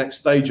achieve that next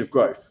stage of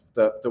growth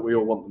that we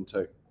all want them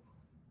to.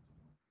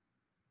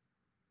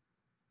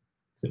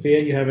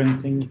 Sophia, you have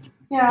anything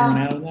you want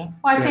to add on that?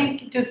 Well, I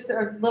think just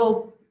a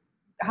little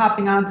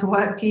hopping on to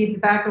the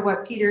back of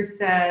what Peter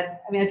said.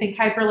 I mean, I think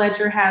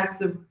Hyperledger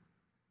has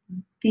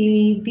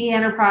the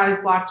enterprise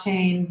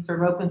blockchain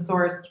sort of open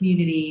source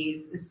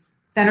communities,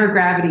 center of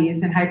gravity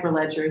is in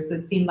Hyperledger, so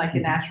it seemed like a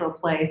natural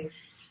place.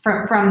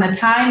 From the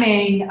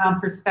timing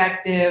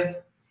perspective,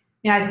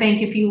 I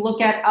think if you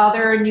look at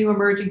other new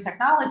emerging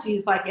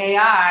technologies like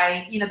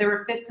AI, there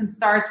were fits and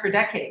starts for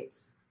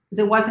decades because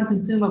it wasn't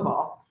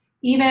consumable.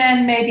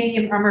 Even maybe,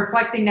 I'm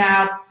reflecting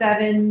now,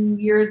 7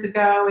 years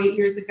ago, 8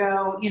 years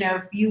ago,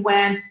 if you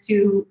went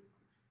to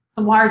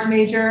some large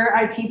major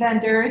IT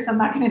vendors, I'm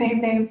not going to name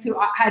names, who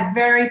had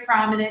very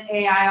prominent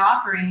AI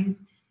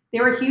offerings. They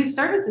were huge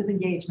services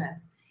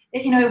engagements.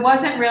 It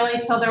wasn't really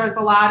until there was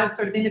a lot of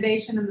sort of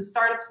innovation in the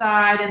startup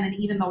side, and then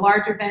even the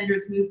larger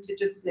vendors moved to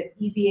just like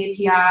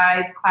easy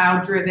APIs,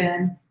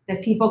 cloud-driven,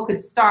 that people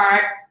could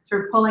start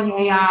sort of pulling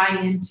AI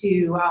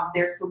into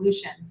their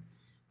solutions.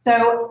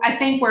 So I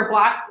think where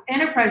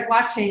enterprise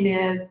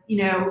blockchain is,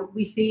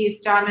 we see, as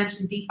John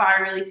mentioned,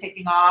 DeFi really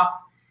taking off.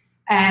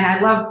 And I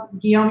love,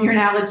 Guillaume, your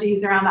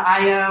analogies around the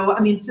IO. I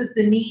mean, just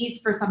the need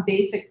for some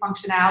basic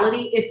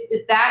functionality.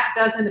 If that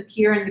doesn't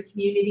appear in the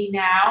community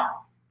now,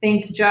 I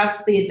think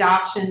just the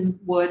adoption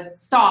would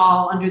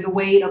stall under the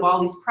weight of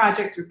all these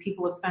projects where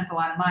people have spent a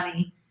lot of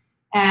money.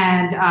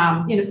 And,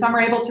 some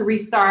are able to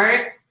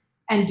restart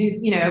and do,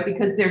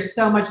 because there's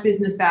so much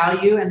business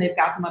value and they've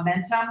got the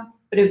momentum.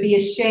 But it would be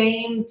a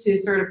shame to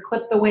sort of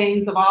clip the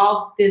wings of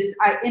all this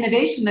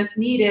innovation that's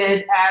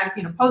needed as,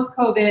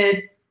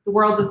 post-COVID, the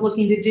world is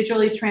looking to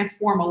digitally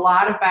transform a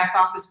lot of back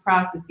office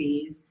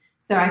processes.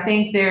 So I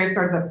think there's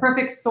sort of a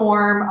perfect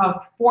storm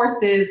of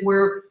forces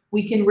where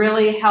we can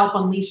really help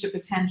unleash the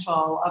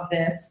potential of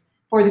this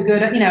for the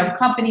good of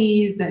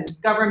companies and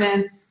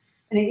governments.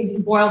 And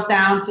it boils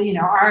down to,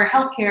 our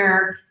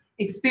healthcare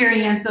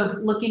experience of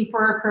looking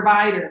for a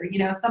provider.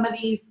 Some of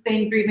these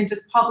things are even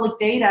just public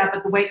data,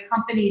 but the way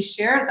companies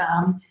share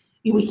them,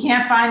 we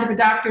can't find if a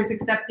doctor's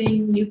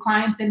accepting new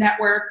clients in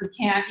network. We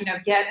can't,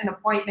 get an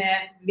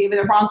appointment, maybe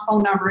the wrong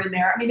phone number in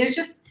there. I mean, there's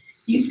just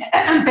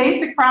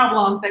basic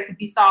problems that could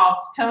be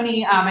solved.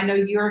 Tony, I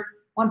know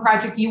one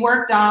project you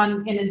worked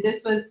on, and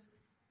this was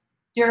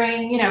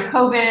during,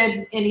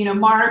 COVID in,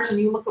 March, and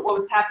you look at what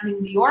was happening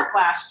in New York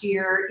last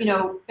year,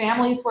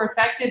 families were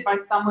affected by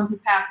someone who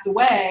passed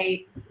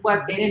away.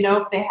 They didn't know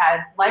if they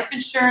had life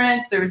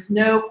insurance. There's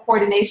no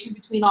coordination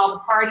between all the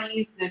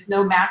parties. There's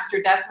no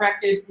master death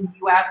record in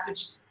the US,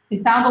 which can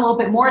sound a little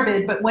bit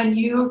morbid, but when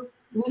you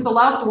lose a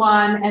loved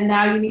one and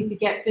now you need to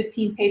get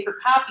 15 paper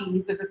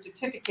copies of a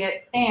certificate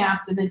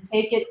stamped and then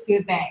take it to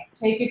a bank,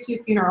 take it to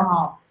a funeral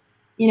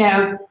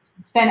home,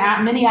 spend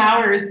many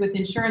hours with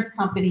insurance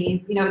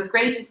companies. It's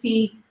great to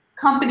see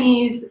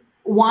companies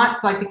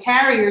like the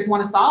carriers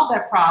want to solve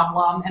that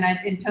problem.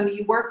 And Tony,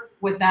 you worked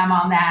with them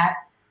on that.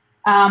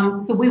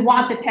 So we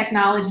want the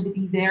technology to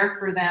be there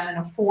for them in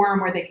a form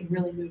where they can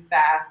really move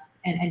fast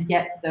and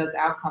get to those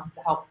outcomes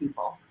to help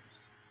people.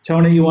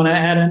 Tony, you want to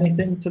add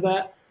anything to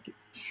that?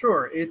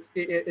 Sure.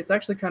 It's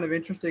actually kind of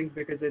interesting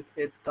because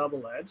it's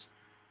double-edged.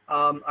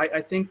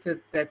 I think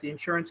that the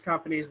insurance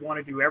companies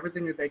want to do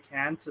everything that they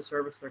can to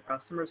service their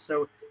customers.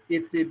 So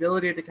it's the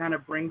ability to kind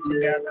of bring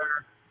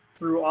together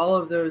through all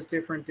of those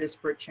different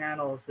disparate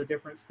channels, the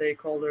different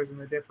stakeholders and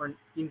the different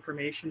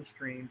information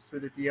streams through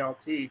the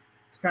DLT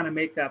to kind of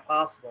make that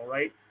possible,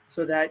 right?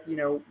 So that,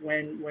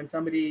 when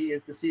somebody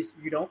is deceased,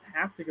 you don't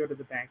have to go to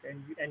the bank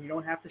and you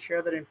don't have to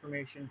share that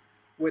information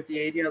with the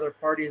 80 other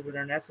parties that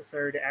are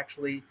necessary to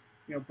actually,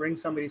 bring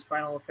somebody's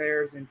final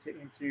affairs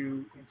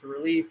into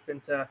relief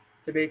and to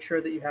make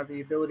sure that you have the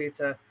ability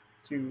to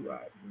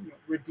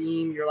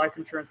redeem your life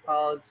insurance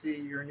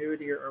policy, your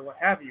annuity, or what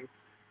have you.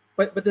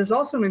 But there's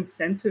also an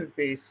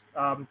incentive-based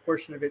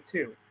portion of it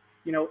too.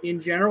 In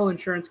general,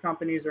 insurance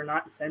companies are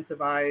not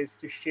incentivized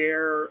to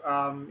share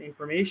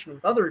information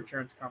with other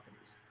insurance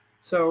companies.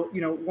 So,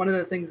 one of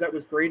the things that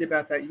was great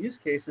about that use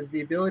case is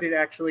the ability to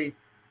actually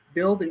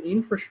build an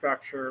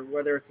infrastructure,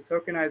 whether it's a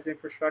tokenized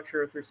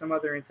infrastructure or through some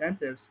other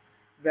incentives,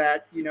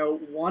 that,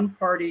 one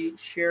party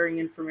sharing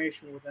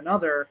information with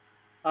another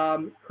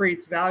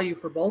creates value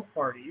for both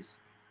parties.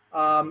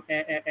 And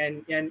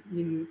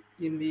in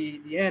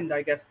the end,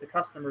 I guess the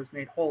customer is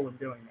made whole in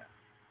doing that.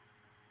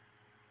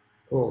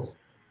 Cool.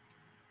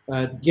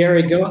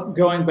 Gary,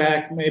 going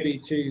back maybe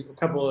to a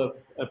couple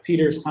of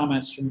Peter's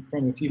comments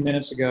from a few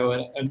minutes ago,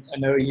 and I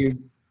know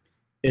you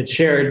had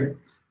shared,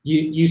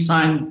 you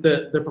signed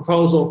the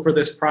proposal for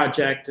this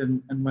project,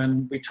 and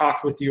when we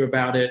talked with you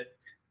about it,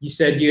 you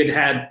said you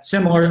had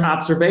similar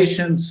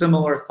observations,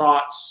 similar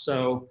thoughts.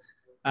 So,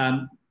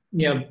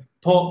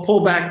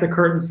 pull back the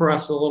curtain for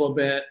us a little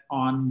bit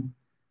on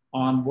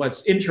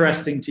what's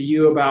interesting to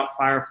you about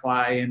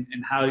FireFly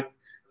and how,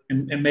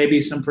 and maybe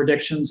some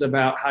predictions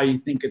about how you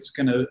think it's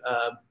going to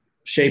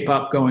shape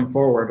up going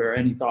forward, or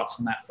any thoughts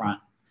on that front.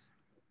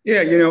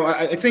 Yeah,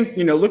 I think,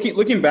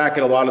 looking back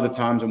at a lot of the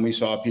times when we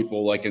saw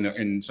people like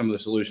in some of the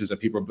solutions that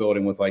people are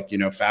building with, like,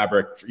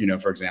 Fabric,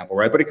 for example,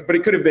 right? But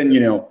it could have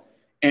been,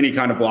 any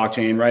kind of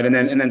blockchain, right? And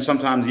then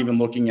sometimes even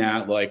looking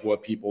at like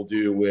what people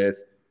do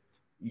with,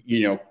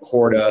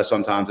 Corda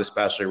sometimes,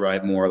 especially,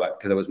 right? More like,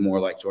 because it was more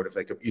like sort of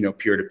like,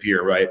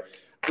 peer-to-peer, right?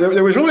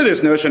 There was really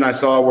this notion I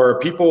saw where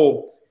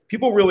people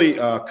really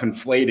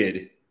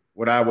conflated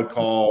what I would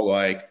call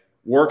like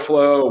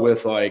workflow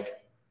with like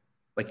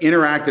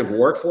interactive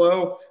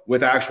workflow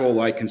with actual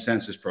like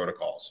consensus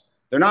protocols.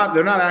 They're not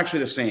actually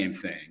the same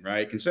thing,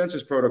 right?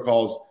 Consensus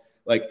protocols,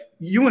 like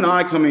you and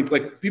I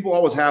people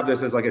always have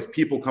this as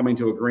people coming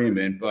to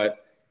agreement, but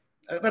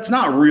that's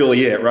not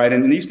really it, right?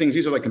 And these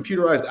are like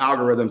computerized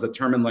algorithms that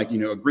determine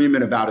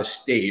agreement about a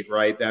state,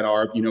 right? That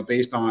are,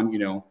 based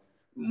on,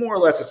 more or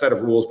less a set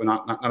of rules, but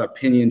not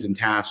opinions and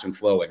tasks and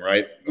flowing,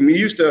 right? I mean,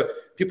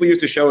 people used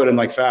to show it in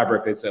like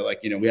Fabric. They'd say like,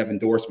 you know, we have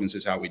endorsements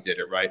is how we did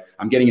it, right?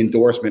 I'm getting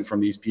endorsement from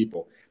these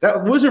people.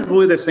 That wasn't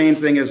really the same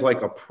thing as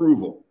like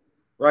approval,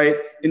 right?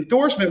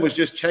 Endorsement was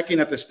just checking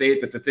at the state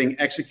that the thing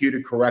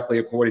executed correctly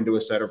according to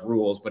a set of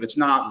rules, but it's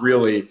not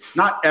really,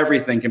 not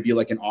everything can be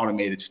like an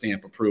automated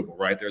stamp approval,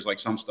 right? There's like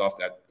some stuff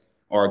that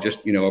are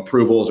just, you know,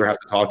 approvals or have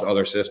to talk to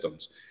other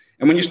systems.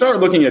 And when you start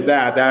looking at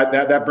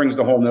that brings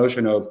the whole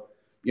notion of,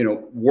 you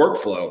know,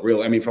 workflow,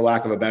 really. I mean, for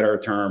lack of a better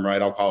term,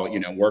 right? I'll call it, you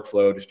know,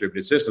 workflow,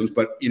 distributed systems,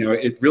 but, you know,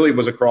 it really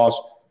was across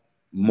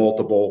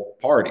multiple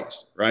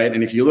parties, right?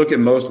 And if you look at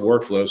most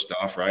workflow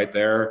stuff, right,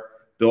 they're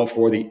built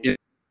for the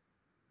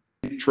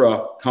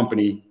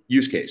intra-company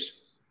use case.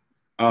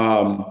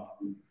 And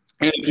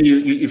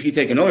if you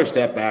take another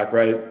step back,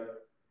 right,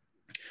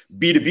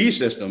 B2B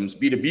systems,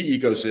 B2B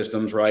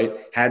ecosystems, right,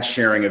 had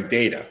sharing of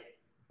data,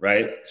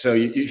 right? So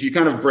if you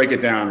kind of break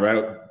it down,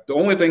 right, the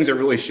only things that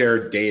really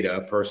share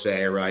data per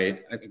se,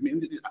 right? I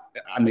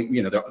mean,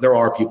 you know, there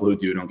are people who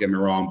do, don't get me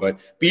wrong, but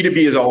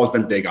B2B has always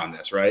been big on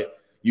this, right?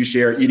 You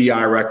share EDI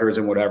records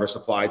and whatever,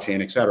 supply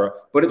chain, et cetera,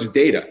 but it's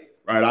data,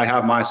 right? I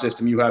have my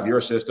system, you have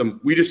your system.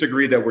 We just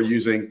agreed that we're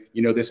using,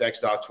 you know, this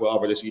X.12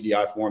 or this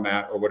EDI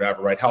format or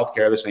whatever, right?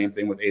 Healthcare, the same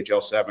thing with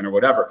HL7 or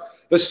whatever.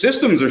 The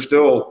systems are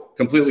still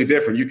completely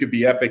different. You could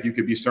be Epic, you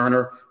could be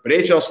Cerner, but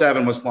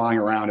HL7 was flying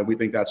around and we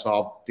think that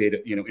solved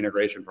data, you know,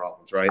 integration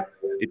problems, right?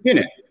 It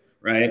didn't.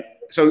 Right.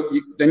 So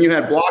then you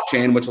had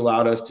blockchain, which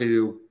allowed us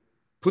to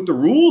put the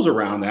rules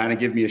around that and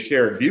give me a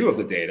shared view of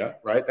the data.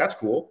 Right. That's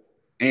cool.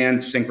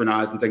 And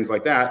synchronized and things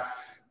like that.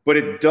 But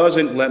it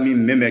doesn't let me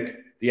mimic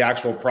the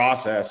actual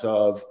process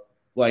of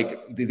like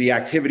the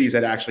activities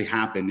that actually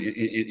happen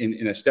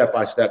in a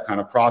step-by-step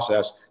kind of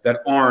process that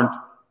aren't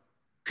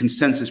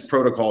consensus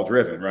protocol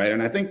driven. Right.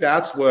 And I think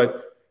that's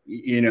what,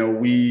 you know,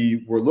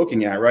 we were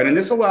looking at. Right. And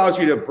this allows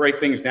you to break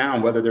things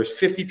down, whether there's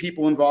 50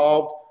 people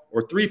involved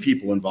or 3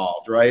 people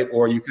involved, right?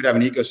 Or you could have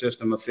an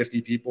ecosystem of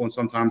 50 people and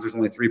sometimes there's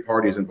only 3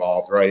 parties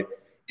involved, right?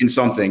 In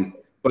something,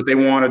 but they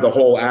wanted the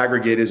whole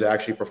aggregate is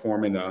actually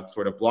performing the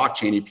sort of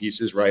blockchain-y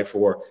pieces, right?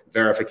 For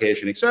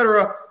verification, et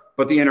cetera,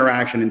 but the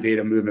interaction and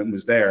data movement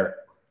was there.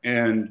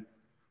 And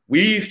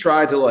we've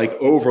tried to like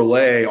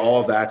overlay all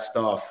of that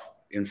stuff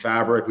in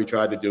Fabric. We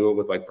tried to do it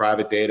with like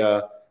private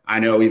data. I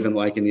know even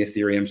like in the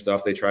Ethereum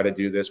stuff, they try to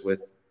do this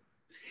with,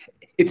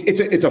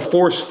 it's a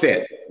force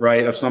fit,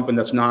 right, of something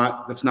that's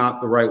not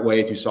the right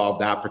way to solve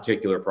that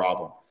particular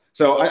problem.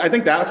 So I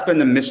think that's been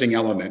the missing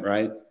element,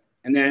 right?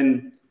 And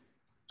then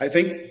I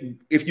think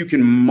if you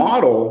can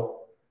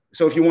model,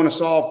 so if you want to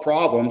solve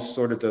problems,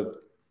 sort of to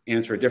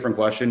answer a different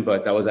question,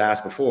 but that was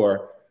asked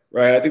before,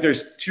 right? I think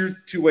there's two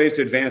ways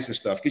to advance this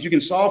stuff, because you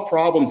can solve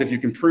problems if you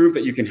can prove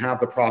that you can have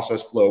the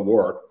process flow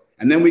work,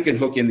 and then we can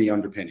hook in the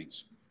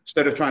underpinnings.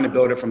 Instead of trying to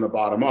build it from the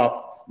bottom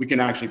up, we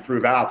can actually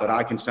prove out that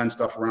I can send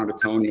stuff around to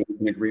Tony and we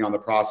can agree on the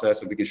process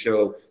and we can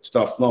show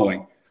stuff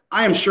flowing.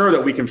 I am sure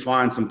that we can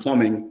find some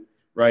plumbing,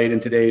 right, in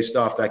today's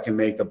stuff that can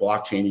make the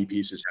blockchain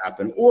pieces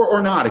happen,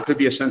 or not. It could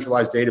be a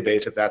centralized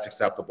database if that's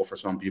acceptable for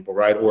some people,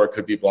 right? Or it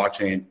could be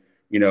blockchain,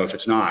 you know, if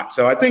it's not.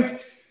 So I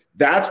think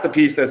that's the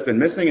piece that's been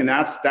missing, and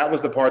that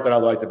was the part that I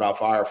liked about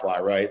FireFly,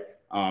 right?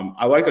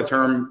 I like the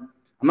term.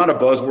 I'm not a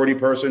buzzwordy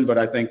person, but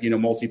I think, you know,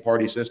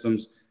 multi-party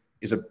systems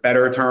is a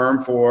better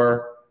term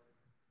for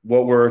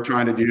what we're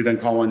trying to do than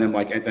calling it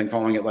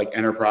like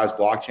enterprise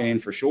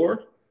blockchain for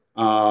sure,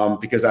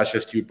 because that's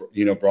just too,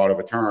 you know, broad of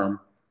a term.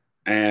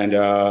 And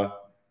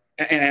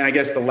I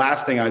guess the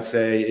last thing I'd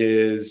say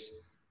is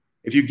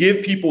if you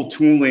give people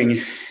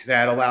tooling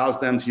that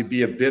allows them to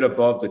be a bit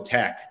above the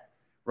tech,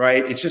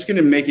 right, it's just going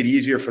to make it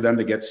easier for them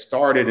to get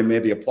started and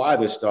maybe apply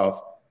this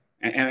stuff.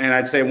 And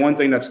I'd say one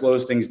thing that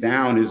slows things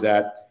down is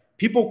that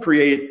people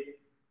create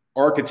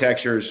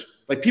architectures,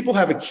 like people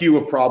have a queue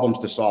of problems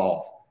to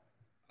solve.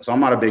 So I'm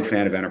not a big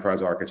fan of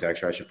enterprise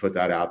architecture. I should put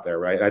that out there,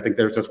 right? I think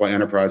that's why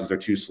enterprises are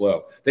too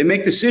slow. They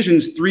make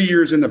decisions 3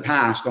 years in the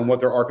past on what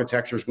their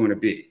architecture is going to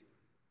be,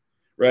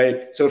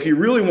 right? So if you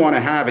really want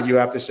to have it, you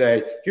have to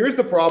say, here's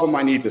the problem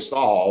I need to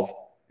solve.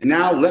 And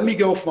now let me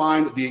go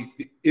find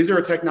is there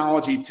a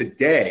technology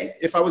today?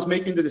 If I was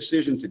making the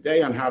decision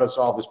today on how to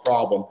solve this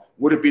problem,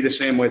 would it be the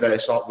same way that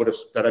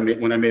I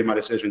made when I made my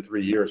decision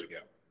 3 years ago,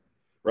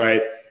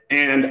 right?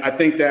 And I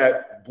think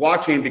that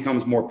blockchain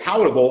becomes more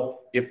palatable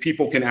if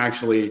people can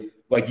actually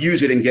like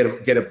use it and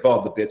get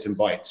above the bits and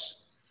bytes,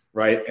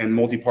 right? And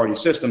multi-party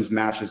systems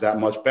matches that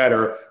much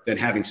better than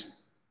having,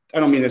 I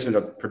don't mean this in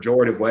a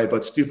pejorative way,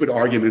 but stupid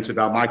arguments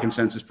about my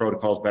consensus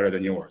protocol is better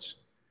than yours.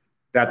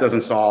 That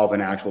doesn't solve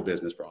an actual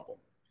business problem.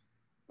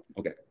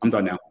 Okay, I'm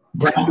done now.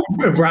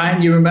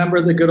 Brian, you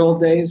remember the good old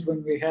days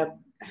when we had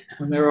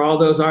when there were all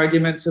those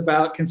arguments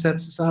about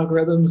consensus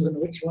algorithms and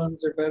which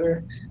ones are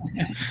better?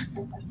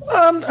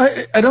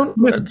 I don't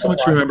so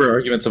much remember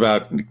arguments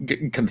about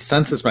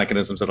consensus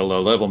mechanisms at a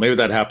low level. Maybe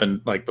that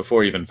happened like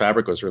before even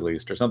Fabric was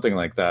released or something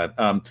like that.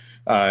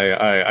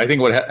 I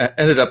think what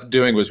ended up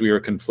doing was we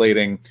were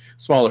conflating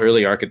small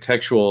early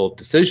architectural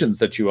decisions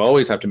that you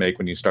always have to make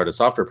when you start a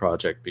software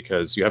project,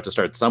 because you have to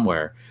start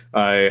somewhere,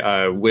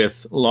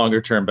 with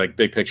longer term, like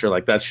big picture,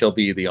 like that shall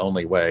be the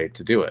only way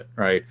to do it,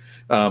 right?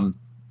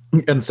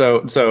 And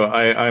so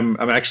I'm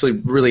actually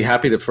really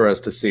happy for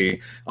us to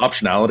see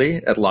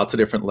optionality at lots of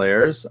different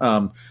layers,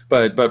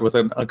 but with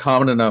a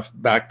common enough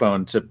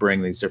backbone to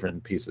bring these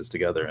different pieces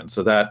together. And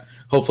so that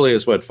hopefully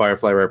is what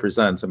FireFly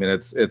represents. I mean,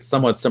 it's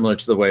somewhat similar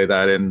to the way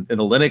that in the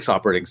Linux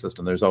operating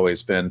system, there's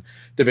always been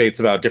debates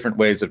about different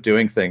ways of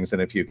doing things,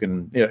 and if you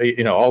can,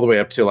 all the way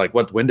up to like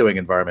what windowing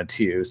environment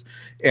to use,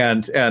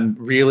 and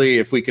really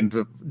if we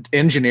can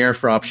engineer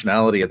for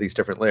optionality at these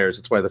different layers,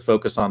 it's why the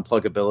focus on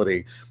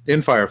pluggability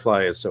in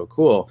FireFly is so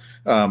cool.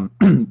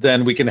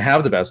 Then we can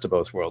have the best of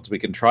both worlds. We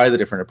can try the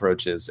different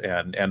approaches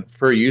and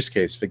per use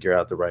case figure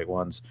out the right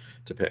ones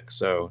to pick.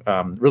 So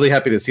really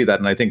happy to see that,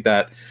 and I think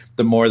that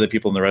the more that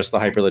people in the rest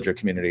of the Hyperledger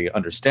community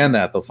understand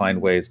that, they'll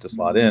find ways to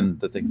slot in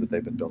the things that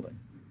they've been building.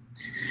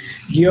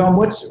 Guillaume,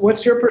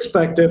 what's your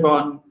perspective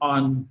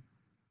on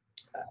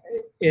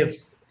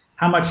if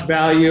how much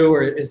value,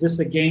 or is this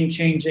a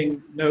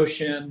game-changing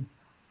notion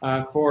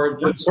for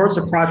the sorts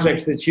of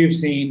projects that you've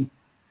seen?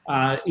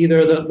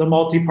 Either the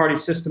multi-party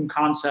system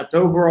concept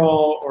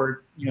overall,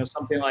 or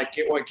something like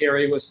what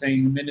Gary was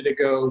saying a minute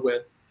ago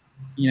with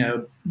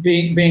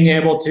being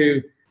able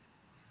to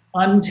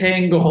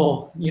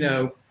untangle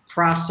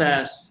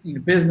process,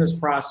 business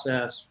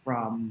process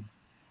from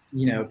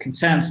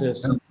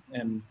consensus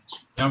and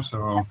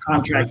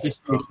contract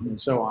and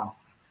so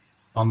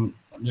on.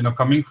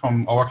 Coming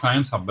from our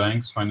clients are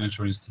banks,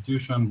 financial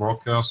institutions,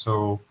 brokers,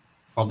 so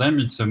for them,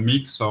 it's a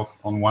mix of,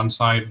 on one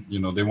side,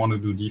 they want to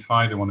do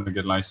DeFi, they want to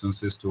get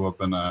licenses to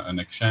open an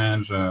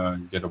exchange,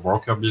 get a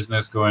broker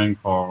business going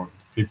for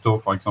crypto,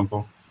 for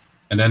example.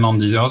 And then on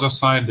the other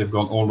side, they've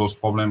got all those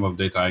problems of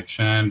data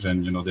exchange,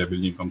 and they're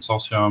building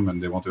consortium,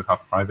 and they want to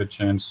have private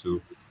chains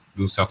to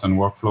do certain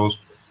workflows.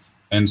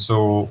 And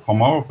so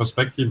from our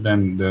perspective,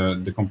 then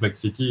the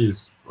complexity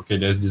is, okay,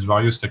 there's these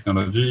various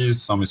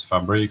technologies. Some is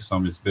Fabric,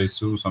 some is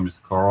Besu, some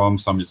is Quorum,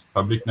 some is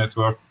public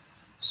network.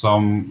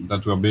 Some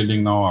that we're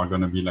building now are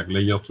going to be like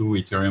layer 2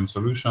 Ethereum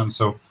solutions.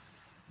 So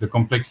the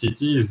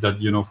complexity is that,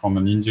 from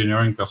an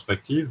engineering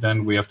perspective,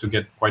 then we have to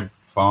get quite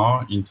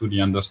far into the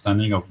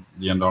understanding of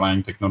the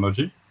underlying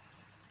technology.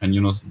 And,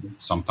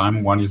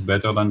 sometimes one is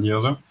better than the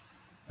other.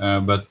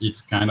 But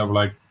it's kind of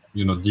like,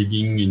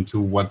 digging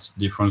into what's the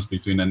difference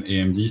between an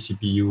AMD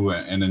CPU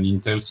and an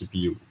Intel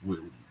CPU.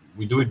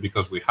 We do it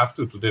because we have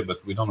to today,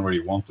 but we don't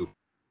really want to.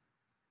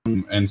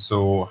 And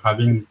so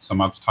having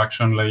some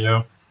abstraction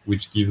layer,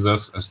 which gives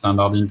us a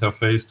standard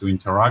interface to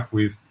interact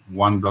with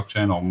one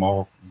blockchain or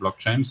more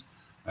blockchains,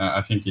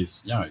 I think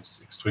it's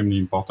extremely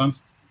important.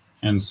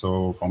 And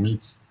so for me,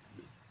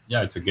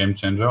 it's a game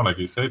changer, like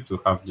you said, to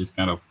have this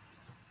kind of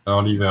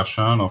early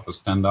version of a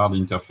standard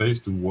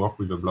interface to work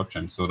with a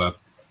blockchain, so that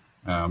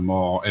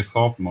more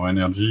effort, more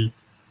energy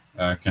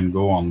can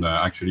go on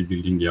actually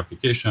building the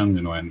application,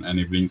 and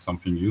enabling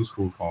something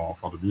useful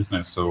for the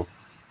business. So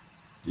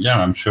yeah,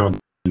 I'm sure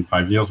in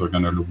 5 years, we're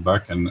going to look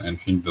back and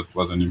think that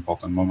was an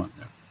important moment.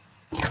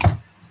 Yeah.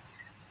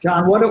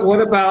 John,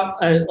 what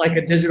about like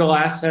a digital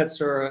assets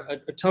or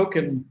a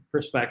token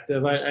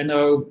perspective? I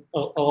know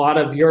a lot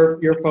of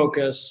your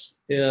focus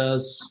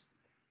is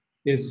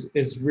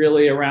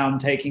really around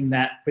taking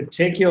that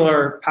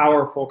particular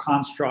powerful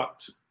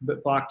construct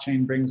that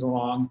blockchain brings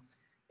along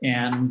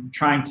and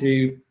trying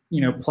to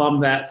plumb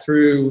that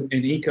through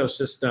an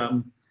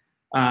ecosystem.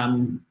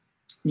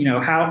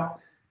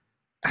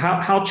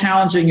 How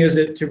challenging is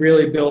it to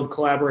really build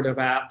collaborative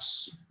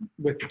apps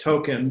with the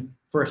token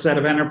for a set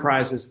of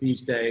enterprises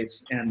these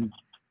days? And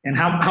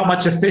how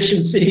much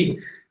efficiency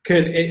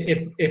could,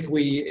 if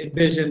we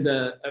envisioned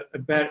a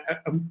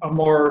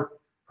more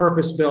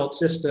purpose-built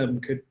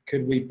system,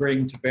 could we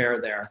bring to bear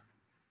there?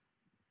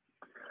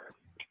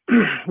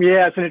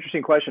 Yeah, it's an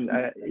interesting question.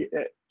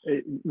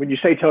 When you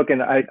say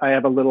token, I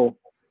have a little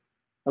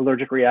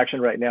allergic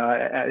reaction right now.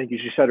 I think,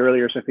 as you said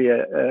earlier,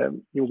 Sophia,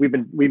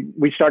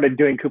 we started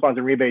doing coupons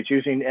and rebates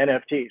using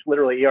NFTs,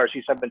 literally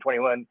ERC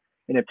 721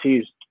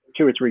 NFTs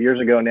 2 or 3 years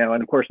ago now.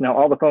 And of course, now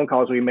all the phone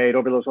calls we made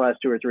over those last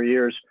 2 or 3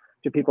 years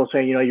to people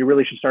saying, you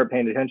really should start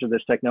paying attention to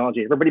this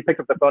technology. Everybody picked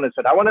up the phone and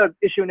said, I want to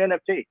issue an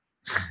NFT.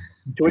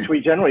 To which we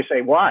generally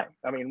say, why?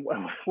 I mean,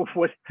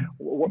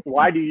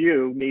 why do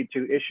you need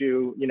to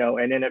issue,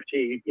 an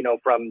NFT,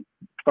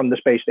 from the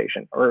space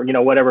station, or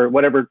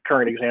whatever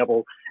current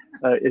example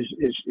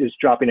is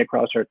dropping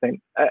across our thing.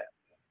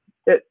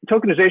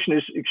 Tokenization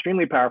is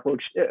extremely powerful.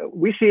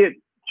 We see it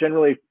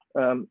generally.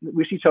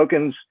 We see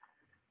tokens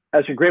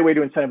as a great way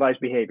to incentivize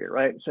behavior,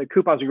 right? So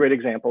coupons are a great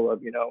example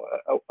of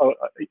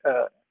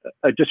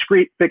a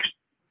discrete fixed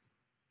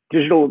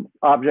digital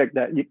object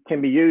that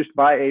can be used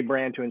by a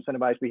brand to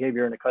incentivize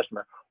behavior in a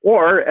customer,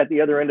 or at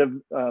the other end of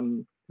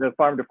the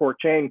farm to fork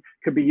chain,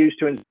 could be used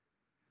to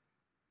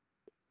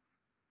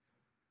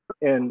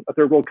in a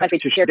third world country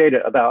to share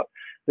data about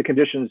the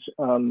conditions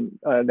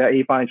that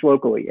he finds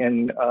locally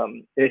in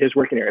his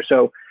working area.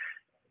 So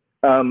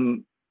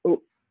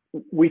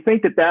we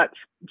think that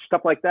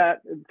stuff like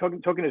that,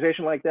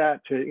 tokenization like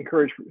that, to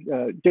encourage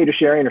data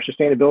sharing or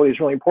sustainability is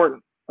really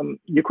important.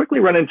 You quickly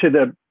run into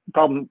the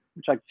problem,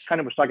 which I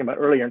kind of was talking about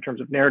earlier in terms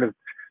of narrative,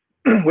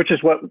 which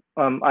is what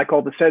I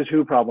call the says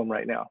who problem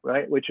right now,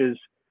 right? Which is,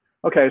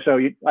 okay, so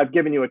I've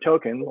given you a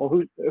token. Well,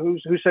 who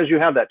says you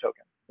have that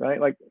token,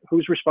 right? Like,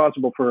 who's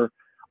responsible for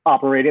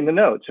operating the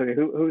node? So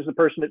who's the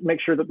person that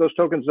makes sure that those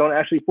tokens don't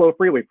actually flow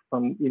freely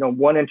from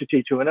one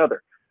entity to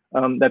another?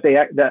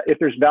 That if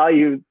there's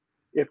value,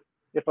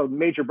 if a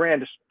major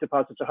brand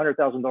deposits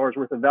 $100,000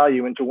 worth of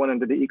value into one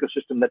end of the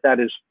ecosystem, that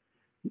is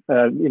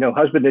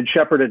husbanded,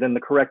 shepherded in the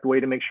correct way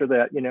to make sure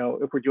that,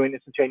 if we're doing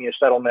instantaneous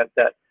settlement,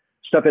 that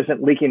stuff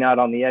isn't leaking out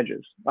on the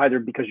edges, either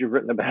because you've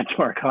written a bad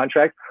smart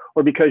contract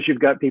or because you've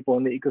got people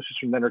in the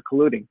ecosystem that are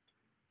colluding.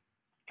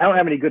 I don't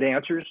have any good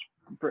answers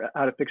for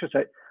how to fix this.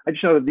 I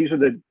just know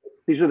that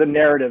these are the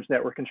narratives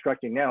that we're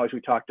constructing now as we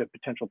talk to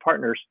potential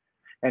partners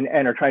and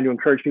are trying to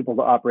encourage people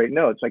to operate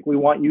nodes. Like, we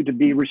want you to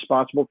be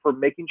responsible for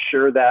making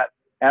sure that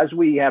as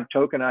we have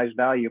tokenized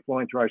value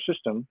flowing through our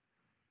system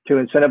to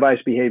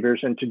incentivize behaviors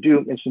and to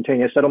do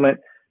instantaneous settlement,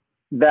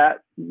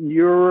 that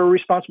you're a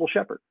responsible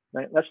shepherd,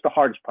 right? That's the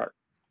hardest part.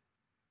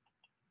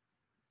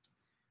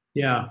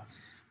 Yeah.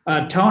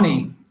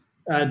 Tony,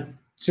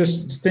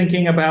 just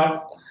thinking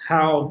about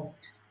how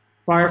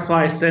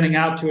FireFly is setting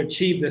out to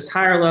achieve this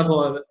higher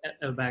level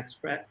of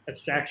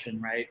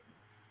abstraction, right?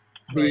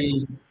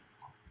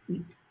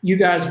 You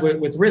guys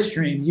with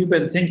RiskStream, you've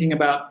been thinking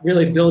about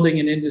really building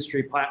an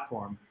industry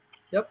platform.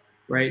 Yep.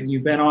 Right. And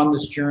you've been on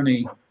this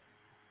journey.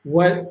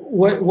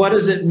 What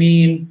does it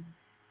mean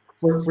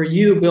for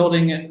you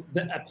building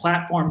a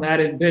platform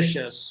that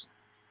ambitious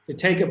to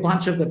take a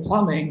bunch of the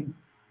plumbing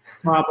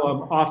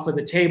problem off of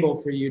the table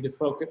for you to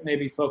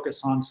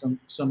focus on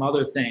some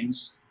other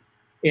things?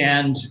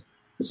 And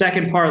the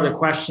second part of the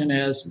question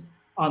is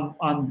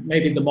on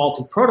maybe the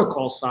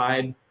multi-protocol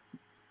side,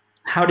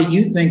 how do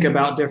you think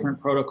about different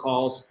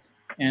protocols,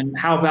 and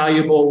how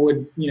valuable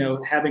would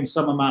having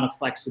some amount of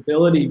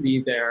flexibility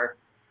be there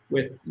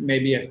with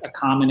maybe a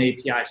common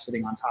API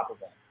sitting on top of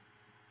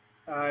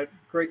it?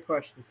 Great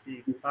question,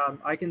 Steve.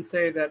 I can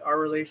say that our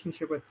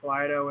relationship with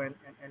Kaleido and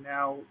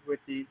now with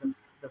the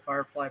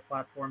FireFly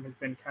platform has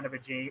been kind of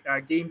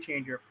a game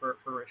changer for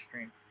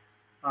RiskStream.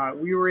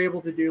 We were able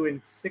to do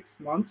in 6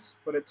 months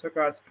what it took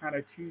us kind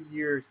of 2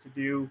 years to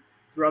do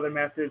through other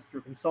methods, through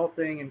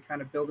consulting and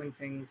kind of building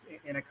things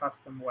in a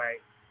custom way.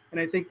 And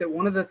I think that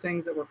one of the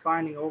things that we're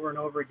finding over and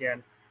over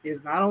again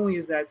is not only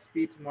is that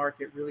speed to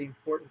market really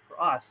important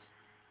for us,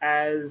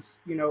 as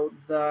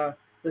the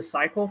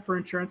cycle for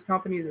insurance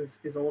companies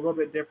is a little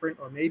bit different,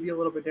 or maybe a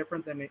little bit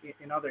different than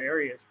in other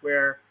areas,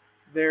 where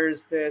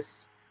there's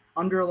this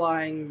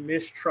underlying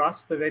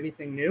mistrust of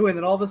anything new, and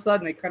then all of a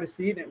sudden they kind of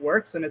see it and it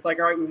works, and it's like,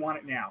 all right, we want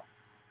it now.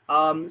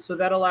 So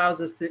that allows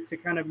us to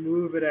kind of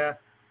move at a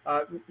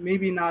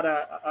maybe not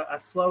a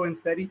slow and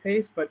steady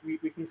pace, but we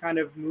can kind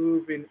of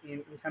move in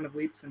kind of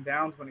leaps and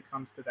bounds when it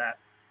comes to that.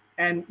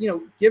 And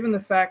given the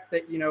fact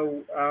that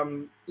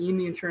in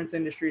the insurance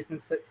industry,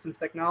 since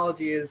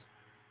technology is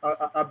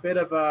a bit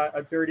of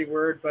a dirty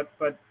word,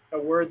 but a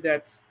word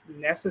that's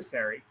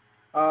necessary,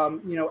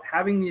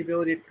 having the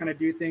ability to kind of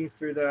do things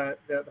through the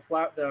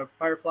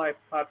FireFly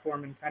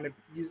platform and kind of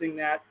using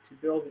that to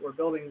build what we're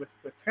building with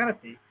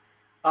Canopy,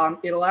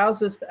 it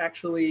allows us to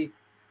actually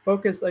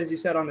focus, as you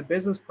said, on the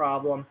business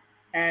problem,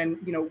 and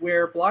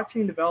where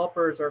blockchain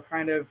developers are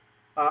kind of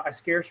a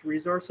scarce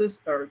resource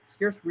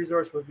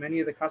with many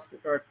of the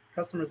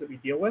customers that we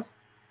deal with.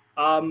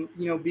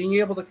 Being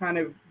able to kind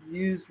of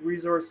use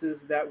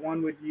resources that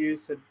one would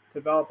use to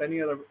develop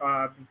any other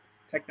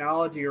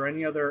technology or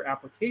any other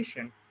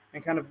application,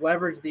 and kind of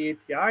leverage the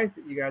APIs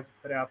that you guys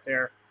have put out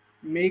there,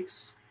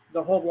 makes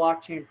the whole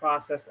blockchain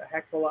process a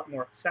heck of a lot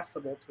more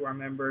accessible to our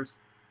members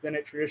than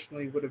it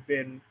traditionally would have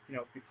been,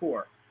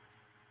 before.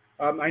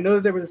 I know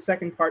that there was a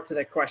second part to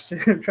that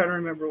question. I'm trying to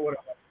remember what it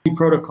was.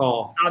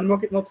 Protocol.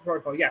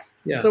 Multi-protocol, yes.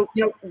 Yeah. So,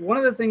 one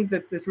of the things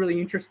that's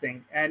really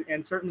interesting,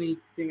 and certainly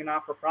being a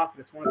not-for-profit,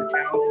 it's one of the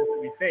challenges that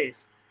we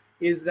face,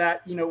 is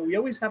that, we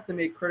always have to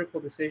make critical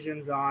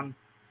decisions on,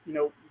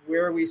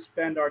 where we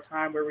spend our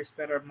time, where we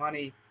spend our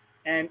money,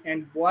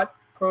 and what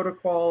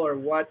protocol or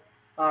what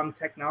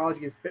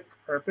technology is fit for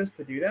purpose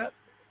to do that.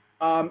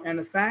 And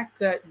the fact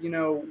that,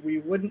 we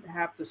wouldn't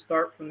have to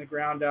start from the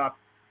ground up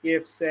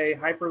if, say,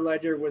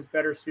 Hyperledger was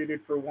better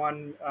suited for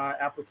one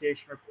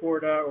application, or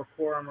Corda or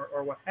Quorum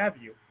or what have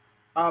you.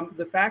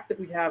 The fact that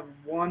we have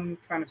one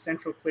kind of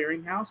central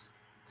clearinghouse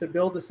to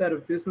build a set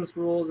of business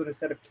rules and a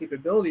set of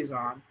capabilities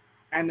on,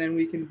 and then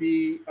we can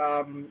be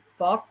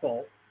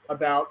thoughtful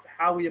about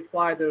how we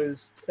apply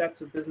those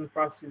sets of business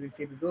processes and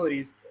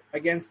capabilities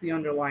against the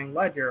underlying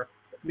ledger,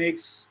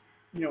 makes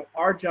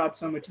our job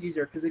so much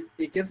easier, because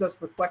it gives us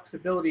the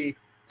flexibility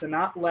to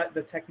not let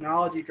the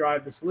technology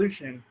drive the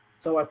solution,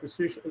 to let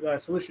the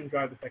solution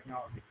drive the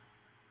technology.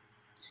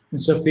 And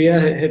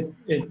Sophia,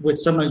 with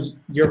some of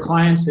your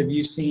clients, have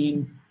you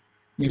seen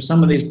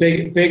some of these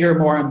bigger,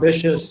 more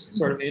ambitious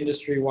sort of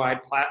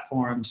industry-wide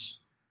platforms?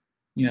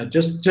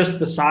 Just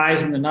the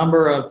size and the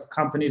number of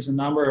companies, the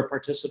number of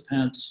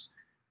participants,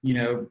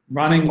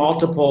 running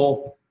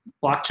multiple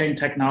blockchain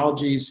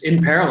technologies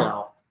in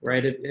parallel,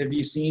 right? Have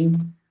you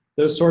seen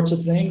those sorts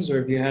of things, or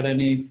have you had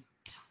any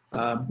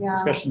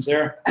discussions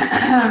there?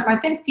 I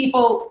think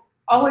people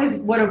always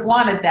would have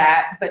wanted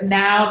that, but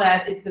now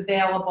that it's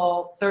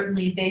available,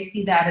 certainly they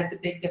see that as a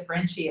big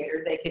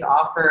differentiator they could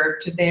offer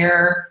to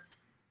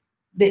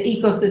the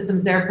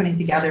ecosystems they're putting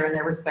together in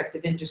their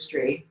respective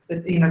industry.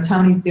 So,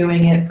 Tony's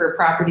doing it for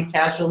property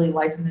casualty,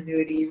 life and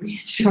annuity,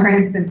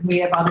 reinsurance, and we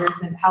have others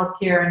in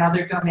healthcare and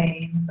other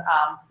domains.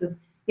 So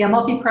yeah,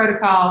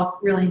 multi-protocol is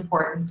really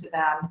important to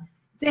them.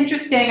 It's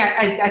interesting,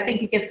 I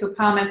think it gets to a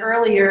comment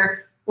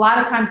earlier, a lot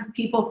of times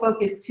people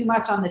focus too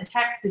much on the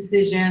tech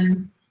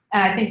decisions,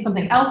 and I think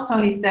something else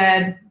Tony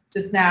said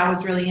just now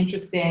was really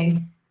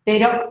interesting. They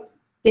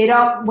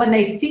don't, when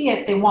they see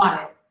it, they want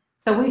it.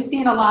 So we've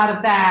seen a lot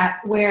of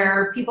that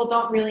where people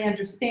don't really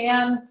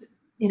understand,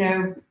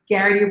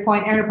 Gary, to your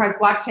point, enterprise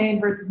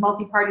blockchain versus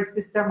multi-party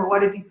system, or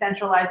what a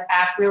decentralized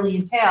app really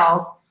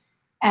entails.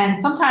 And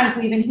sometimes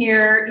we even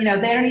hear,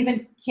 they don't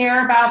even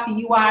care about the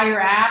UI or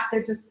app.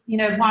 They're just,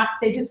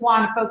 they just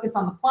want to focus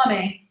on the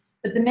plumbing.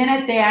 But the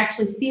minute they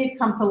actually see it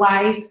come to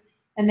life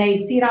and they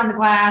see it on the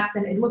glass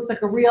and it looks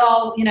like a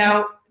real,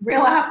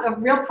 real app, a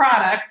real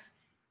product,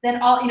 then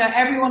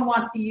everyone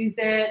wants to use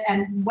it.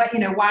 And why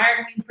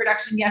aren't we in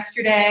production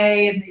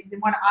yesterday? And they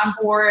want to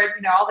onboard,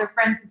 all their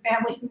friends and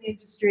family in the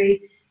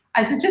industry.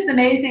 It's just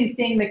amazing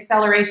seeing the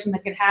acceleration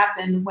that can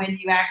happen when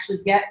you actually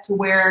get to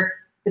where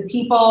the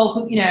people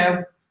who,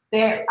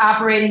 they're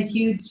operating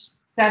huge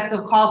sets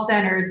of call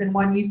centers in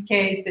one use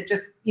case that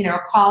just,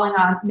 are calling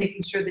on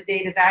making sure the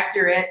data is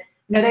accurate.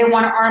 They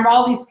want to arm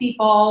all these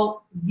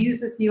people, use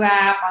this new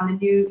app on the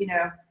new,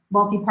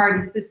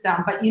 multi-party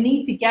system, but you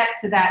need to get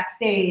to that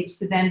stage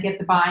to then get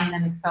the buy-in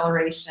and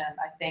acceleration.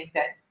 I think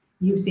that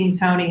you've seen,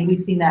 Tony, we've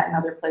seen that in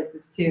other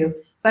places too.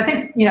 So I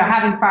think,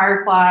 having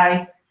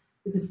FireFly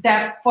is a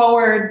step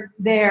forward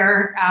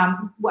there.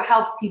 What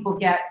helps people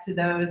get to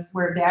those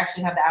where they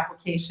actually have the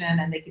application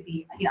and they could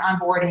be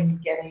onboarding and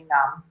getting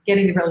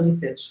the real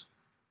usage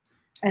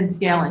and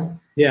scaling.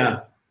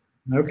 Yeah.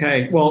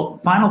 Okay. Well,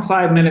 final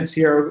 5 minutes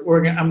here.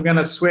 I'm going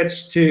to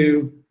switch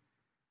to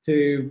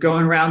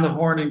going around the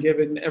horn and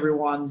giving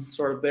everyone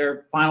sort of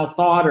their final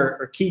thought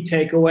or key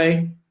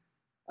takeaway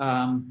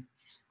for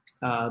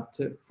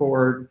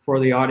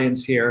the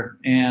audience here.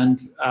 And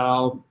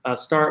I'll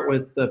start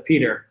with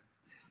Peter.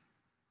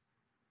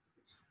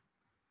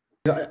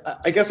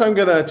 I guess I'm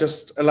going to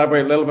just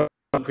elaborate a little bit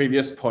on the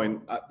previous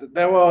point.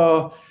 There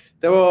are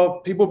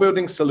people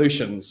building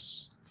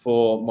solutions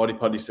for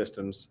multi-party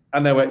systems,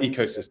 and there were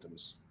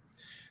ecosystems.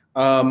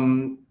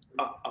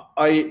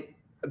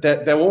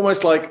 They're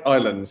almost like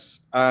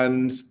islands,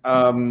 and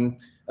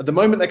at the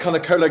moment they're kind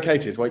of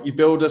co-located, right? You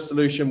build a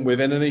solution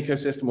within an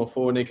ecosystem or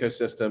for an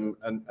ecosystem,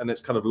 and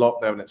it's kind of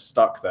locked there and it's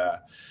stuck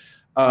there.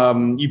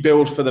 You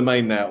build for the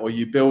mainnet, or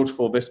you build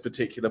for this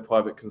particular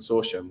private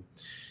consortium.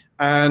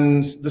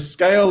 And the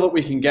scale that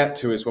we can get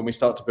to is when we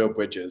start to build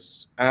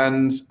bridges.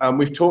 And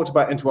we've talked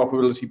about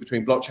interoperability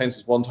between blockchains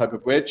as one type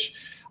of bridge.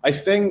 I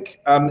think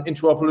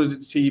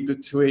interoperability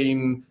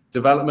between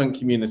development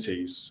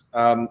communities,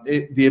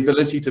 the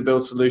ability to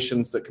build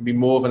solutions that can be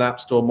more of an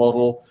app store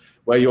model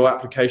where your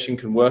application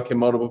can work in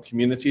multiple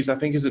communities, I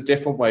think is a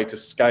different way to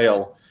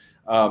scale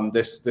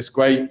this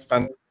great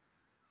fantasy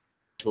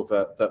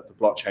that the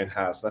blockchain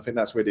has. And I think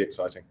that's really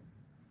exciting.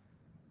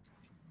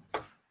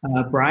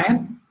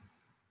 Brian?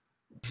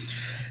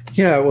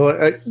 Yeah, well,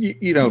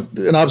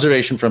 an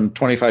observation from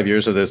 25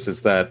 years of this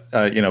is that,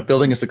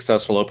 building a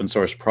successful open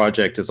source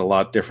project is a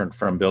lot different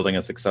from building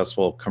a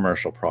successful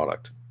commercial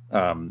product.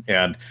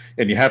 And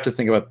you have to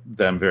think about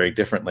them very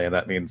differently, and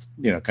that means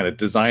kind of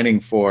designing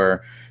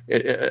for.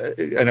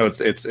 I know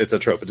it's a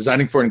trope, but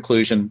designing for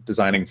inclusion,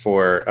 designing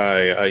for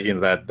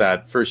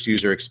that first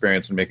user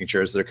experience, and making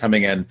sure as they're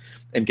coming in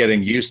and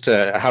getting used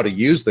to how to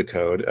use the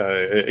code.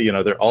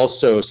 They're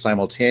also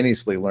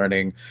simultaneously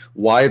learning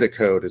why the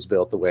code is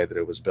built the way that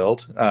it was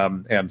built,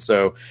 and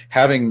so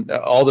having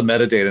all the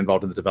metadata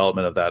involved in the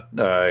development of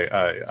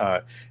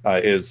that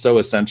is so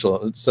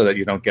essential, so that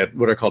you don't get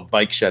what are called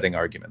bike shedding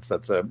arguments.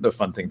 That's a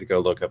fun thing to go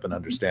look up and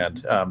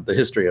understand the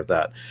history of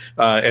that,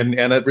 and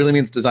it really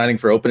means designing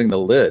for opening the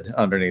lid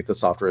underneath the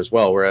software as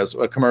well. Whereas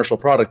a commercial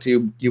product,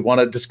 you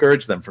want to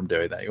discourage them from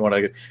doing that. You want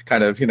to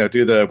kind of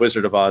do the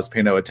Wizard of Oz,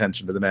 pay no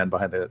attention to the man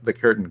behind the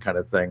curtain kind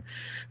of thing.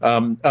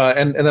 And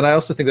then I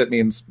also think that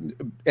means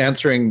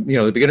answering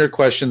the beginner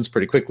questions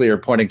pretty quickly, or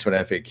pointing to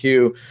an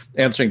FAQ,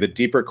 answering the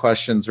deeper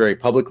questions very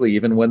publicly,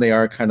 even when they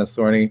are kind of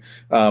thorny,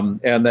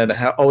 and then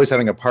always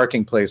having a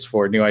parking place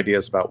for new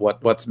ideas about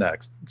what's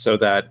next, so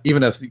that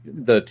even if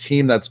the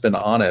team that's been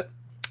on it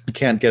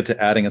can't get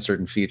to adding a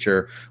certain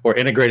feature or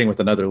integrating with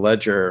another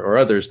ledger or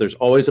others, there's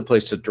always a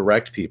place to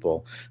direct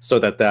people so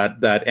that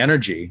that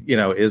energy,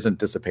 isn't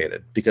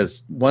dissipated,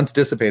 because once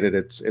dissipated,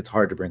 it's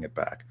hard to bring it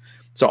back.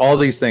 So all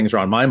these things are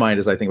on my mind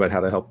as I think about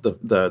how to help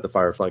the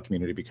FireFly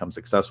community become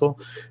successful,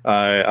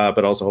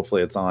 but also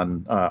hopefully it's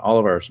on all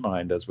of our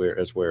mind as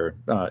we're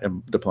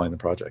deploying the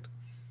project.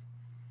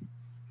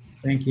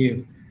 Thank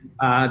you.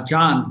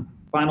 John,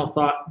 final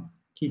thought,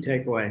 key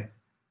takeaway.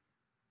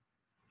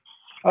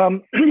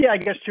 Yeah, I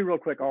guess two real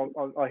quick.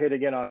 I'll hit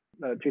again on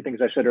two things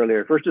I said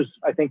earlier. First is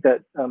I think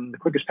that the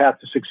quickest path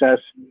to success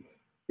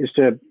is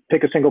to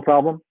pick a single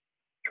problem,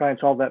 try and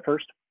solve that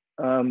first.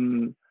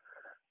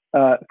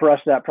 For us,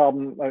 that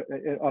problem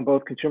on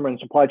both consumer and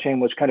supply chain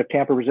was kind of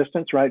tamper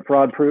resistance, right?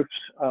 Fraud proofs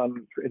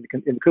in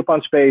the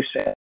coupon space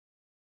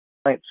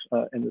and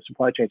in the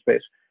supply chain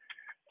space.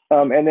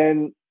 And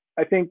then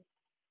I think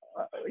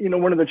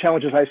one of the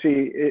challenges I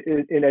see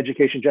in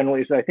education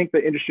generally is that I think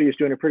the industry is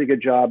doing a pretty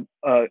good job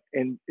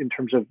in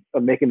terms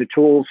of making the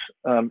tools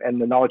and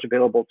the knowledge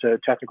available to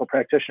technical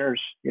practitioners,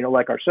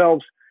 like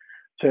ourselves,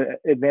 to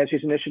advance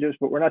these initiatives.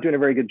 But we're not doing a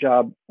very good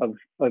job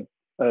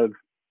of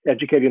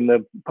educating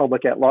the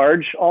public at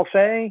large, I'll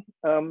say,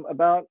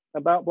 about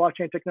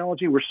blockchain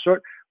technology. We've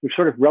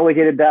sort of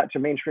relegated that to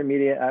mainstream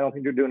media. I don't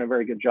think they're doing a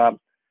very good job.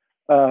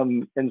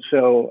 And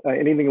so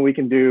anything we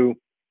can do,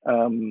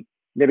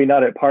 maybe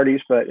not at parties,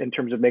 but in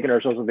terms of making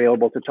ourselves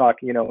available to talk,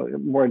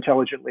 more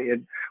intelligently,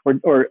 and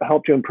or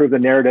help to improve the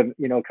narrative,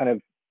 kind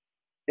of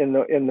in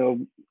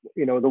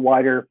the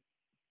wider,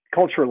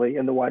 culturally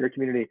in the wider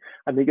community,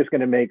 I think it's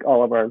going to make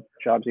all of our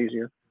jobs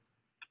easier.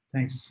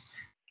 Thanks,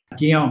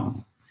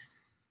 Guillaume.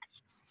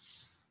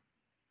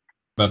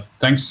 But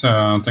thanks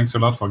a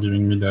lot for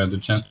giving me the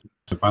chance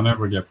to panel.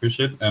 Really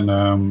appreciate.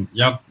 And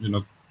yeah,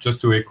 just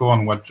to echo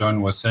on what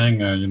John was saying,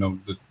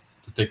 the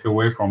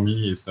takeaway for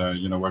me is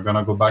we're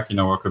gonna go back in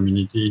our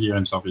community here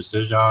in Southeast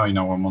Asia, in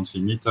our monthly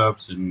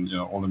meetups, in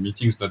all the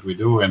meetings that we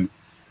do, and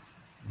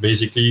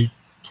basically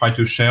try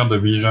to share the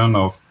vision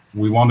of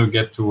we want to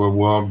get to a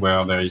world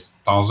where there is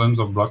thousands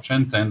of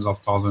blockchain, tens of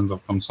thousands of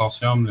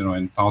consortiums,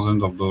 and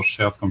thousands of those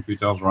shared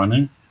computers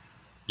running.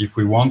 If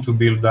we want to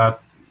build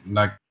that,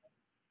 like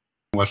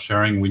was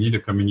sharing, we need a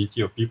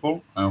community of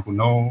people who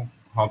know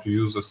how to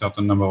use a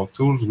certain number of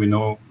tools. We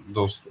know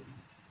those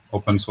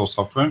open source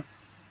software.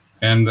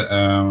 And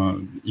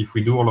if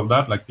we do all of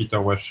that, like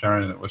Peter was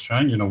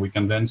sharing, we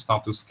can then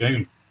start to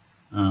scale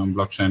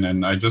blockchain.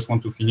 And I just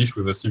want to finish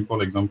with a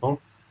simple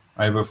example.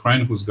 I have a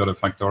friend who's got a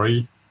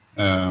factory,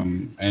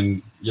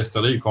 and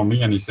yesterday he called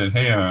me and he said,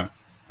 hey,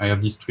 I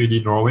have this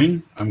 3D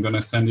drawing. I'm going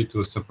to send it to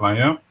a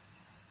supplier.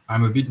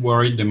 I'm a bit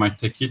worried they might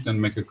take it and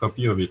make a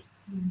copy of it.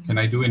 Can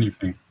I do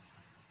anything?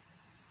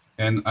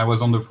 And I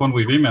was on the phone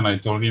with him, and I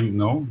told him,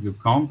 no, you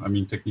can't. I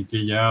mean, technically,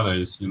 yeah, there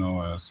is,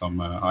 some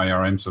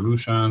IRM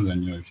solutions,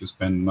 and if you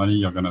spend money,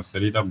 you're going to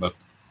set it up, but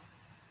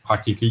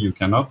practically you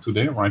cannot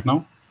today, right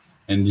now.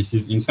 And this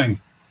is insane.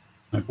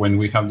 Like when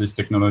we have this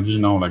technology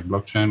now, like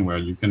blockchain, where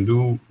you can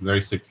do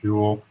very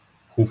secure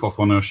proof of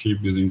ownership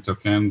using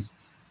tokens,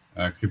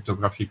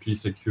 cryptographically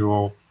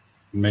secure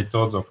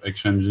methods of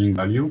exchanging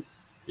value,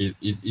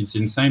 it's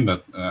insane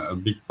that a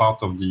big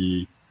part of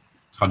the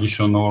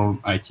traditional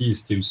IT is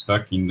still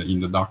stuck in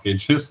the dark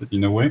ages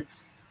in a way.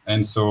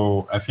 And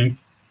so I think,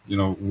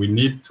 we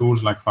need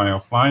tools like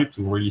FireFly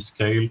to really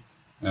scale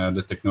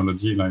the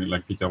technology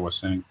like Peter was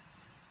saying.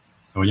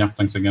 So yeah,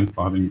 thanks again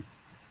for having me.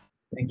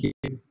 Thank you.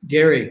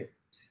 Gary.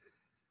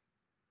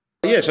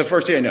 Yeah, so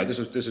first, no, this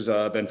has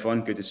been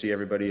fun. Good to see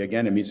everybody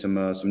again and meet some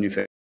new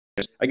faces.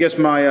 I guess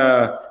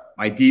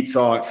my deep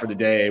thought for the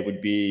day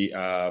would be,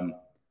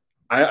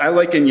 I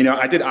liken,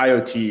 I did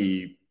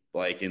IoT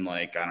in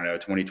I don't know,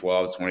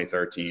 2012,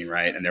 2013,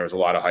 right? And there was a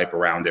lot of hype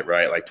around it,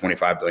 right? Like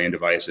 25 billion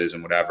devices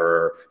and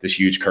whatever, this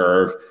huge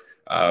curve,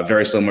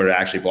 very similar to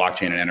actually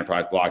blockchain and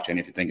enterprise blockchain,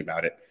 if you think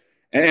about it.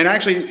 And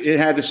actually it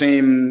had the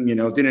same,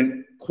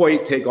 didn't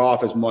quite take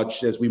off as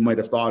much as we might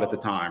have thought at the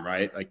time,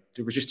 right? Like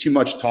there was just too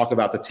much talk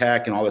about the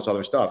tech and all this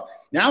other stuff.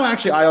 Now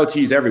actually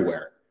IoT is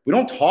everywhere. We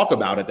don't talk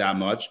about it that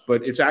much,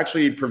 but it's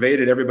actually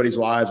pervaded everybody's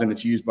lives and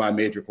it's used by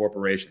major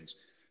corporations.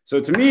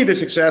 So to me, the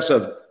success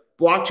of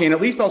blockchain, at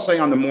least I'll say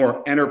on the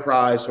more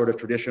enterprise sort of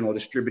traditional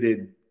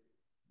distributed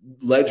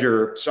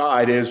ledger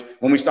side, is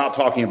when we stop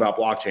talking about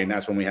blockchain,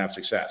 that's when we have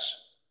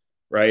success,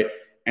 right?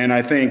 And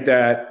I think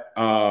that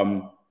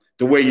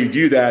the way you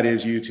do that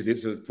is to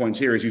the points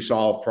here is you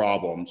solve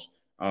problems.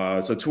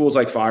 So tools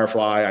like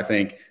FireFly, I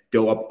think,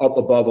 go up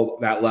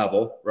above that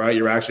level, right?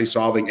 You're actually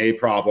solving a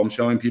problem,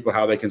 showing people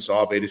how they can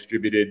solve a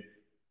distributed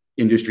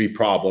industry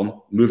problem,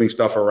 moving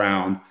stuff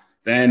around.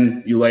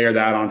 Then you layer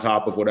that on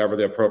top of whatever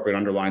the appropriate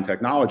underlying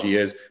technology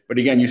is. But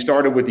again, you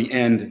started with the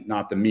end,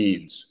 not the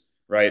means,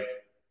 right?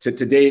 To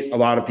date, a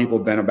lot of people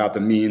have been about the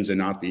means and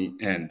not the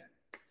end.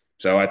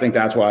 So I think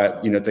that's why,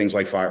 things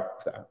like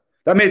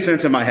that made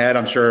sense in my head.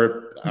 I'm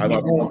sure I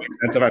love it makes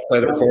sense if I play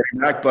the recording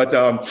back. But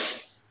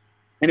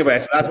anyway,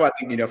 so that's why I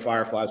think,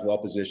 FireFly is well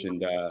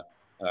positioned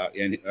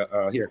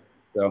here.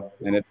 So,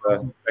 and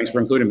thanks for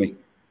including me.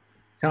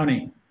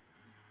 Tony.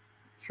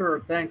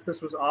 Sure, thanks.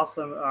 This was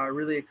awesome.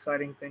 Really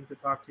exciting thing to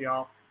talk to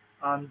y'all.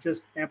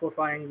 Just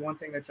amplifying one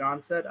thing that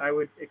John said, I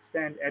would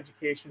extend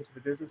education to the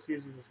business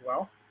users as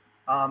well.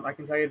 I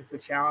can tell you it's a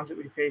challenge that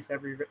we face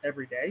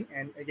every day.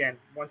 And again,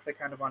 once they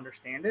kind of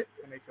understand it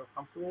and they feel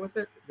comfortable with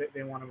it,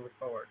 they want to move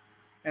forward.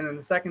 And then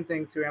the second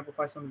thing, to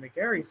amplify something that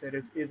Gary said,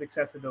 is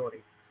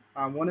accessibility.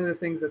 One of the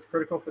things that's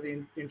critical for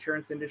the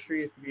insurance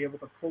industry is to be able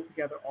to pull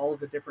together all of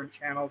the different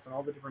channels and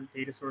all the different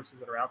data sources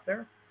that are out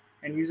there.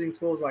 And using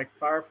tools like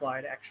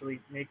FireFly to actually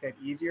make that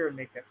easier and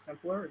make that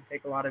simpler and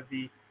take a lot of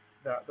the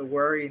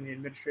worry and the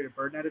administrative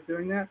burden out of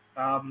doing that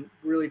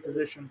really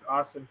positions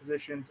us and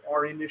positions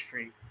our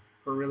industry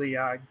for really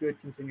good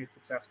continued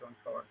success going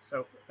forward.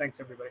 So thanks,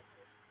 everybody.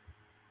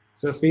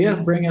 Sophia,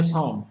 bring us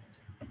home.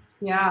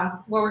 Yeah,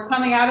 well, we're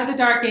coming out of the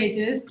dark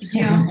ages, to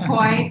Keon's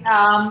point.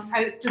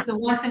 It's a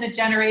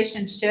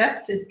once-in-a-generation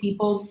shift as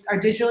people are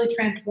digitally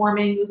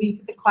transforming, moving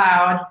to the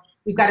cloud.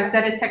 We've got a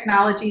set of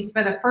technologies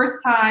for the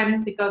first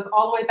time that goes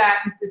all the way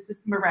back into the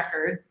system of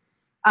record.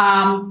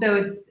 So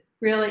it's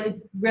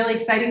really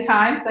exciting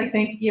times. I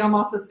think Guillaume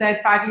also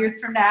said 5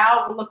 years from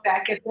now, we'll look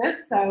back at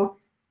this. So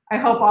I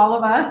hope all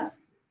of us,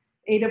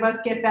 8 of us,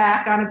 get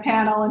back on a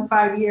panel in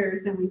 5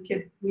 years and we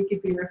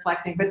could be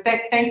reflecting. But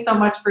thanks so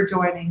much for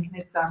joining.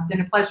 It's been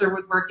a pleasure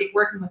with working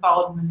with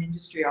all of them in the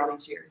industry all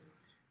these years.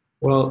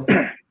 Well,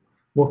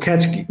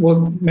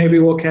 maybe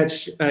we'll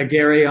catch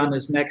Gary on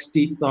his next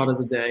deep thought of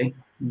the day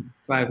in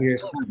 5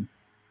 years' time.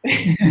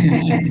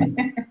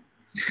 I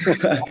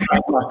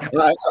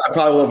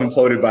probably will have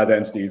imploded by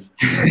then, Steve.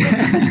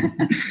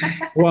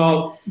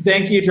 Well,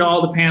 thank you to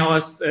all the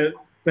panelists.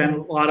 It's been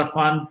a lot of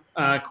fun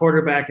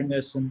quarterbacking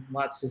this and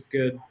lots of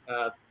good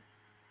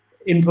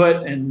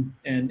input and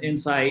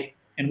insight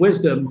and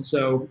wisdom.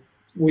 So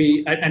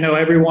I know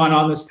everyone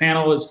on this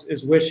panel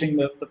is wishing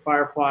the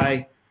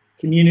FireFly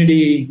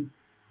community,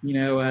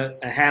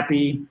 a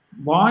happy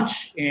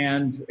launch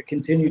and a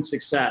continued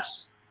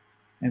success.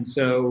 And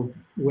so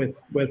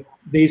with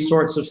these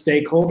sorts of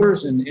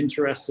stakeholders and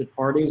interested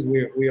parties,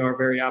 we are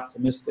very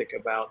optimistic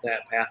about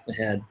that path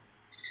ahead.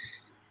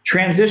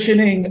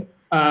 Transitioning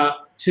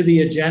to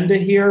the agenda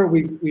here,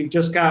 we've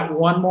just got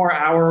 1 more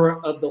hour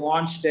of the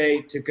launch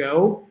day to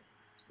go.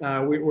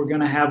 We're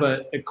going to have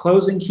a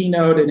closing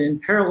keynote, and in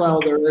parallel,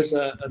 there is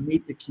a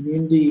Meet the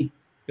Community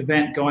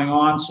event going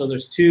on. So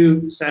there's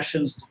 2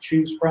 sessions to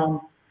choose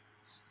from.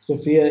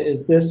 Sophia,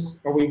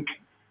 are we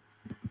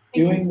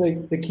doing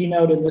the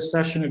keynote in this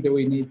session, or do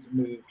we need to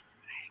move?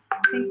 I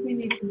think we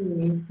need to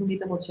move. Let me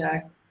double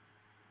check.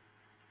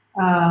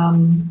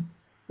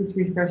 Just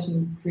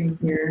refreshing the screen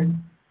here.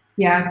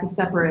 Yeah, it's a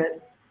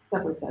separate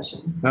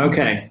session.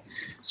 Okay.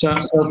 So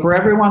for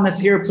everyone that's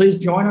here, please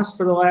join us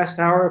for the last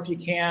hour if you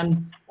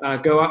can.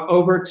 Go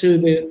over to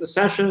the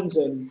sessions,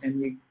 and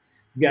you've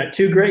got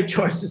 2 great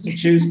choices to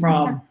choose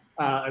from,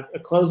 a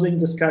closing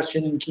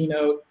discussion and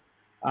keynote,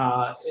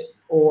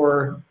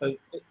 or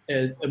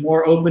a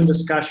more open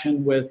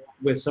discussion with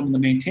some of the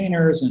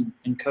maintainers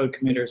and code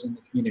committers in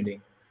the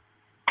community.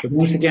 So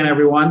thanks again,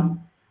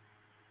 everyone.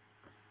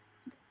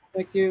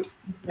 Thank you.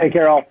 Take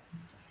care, all.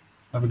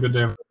 Have a good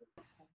day.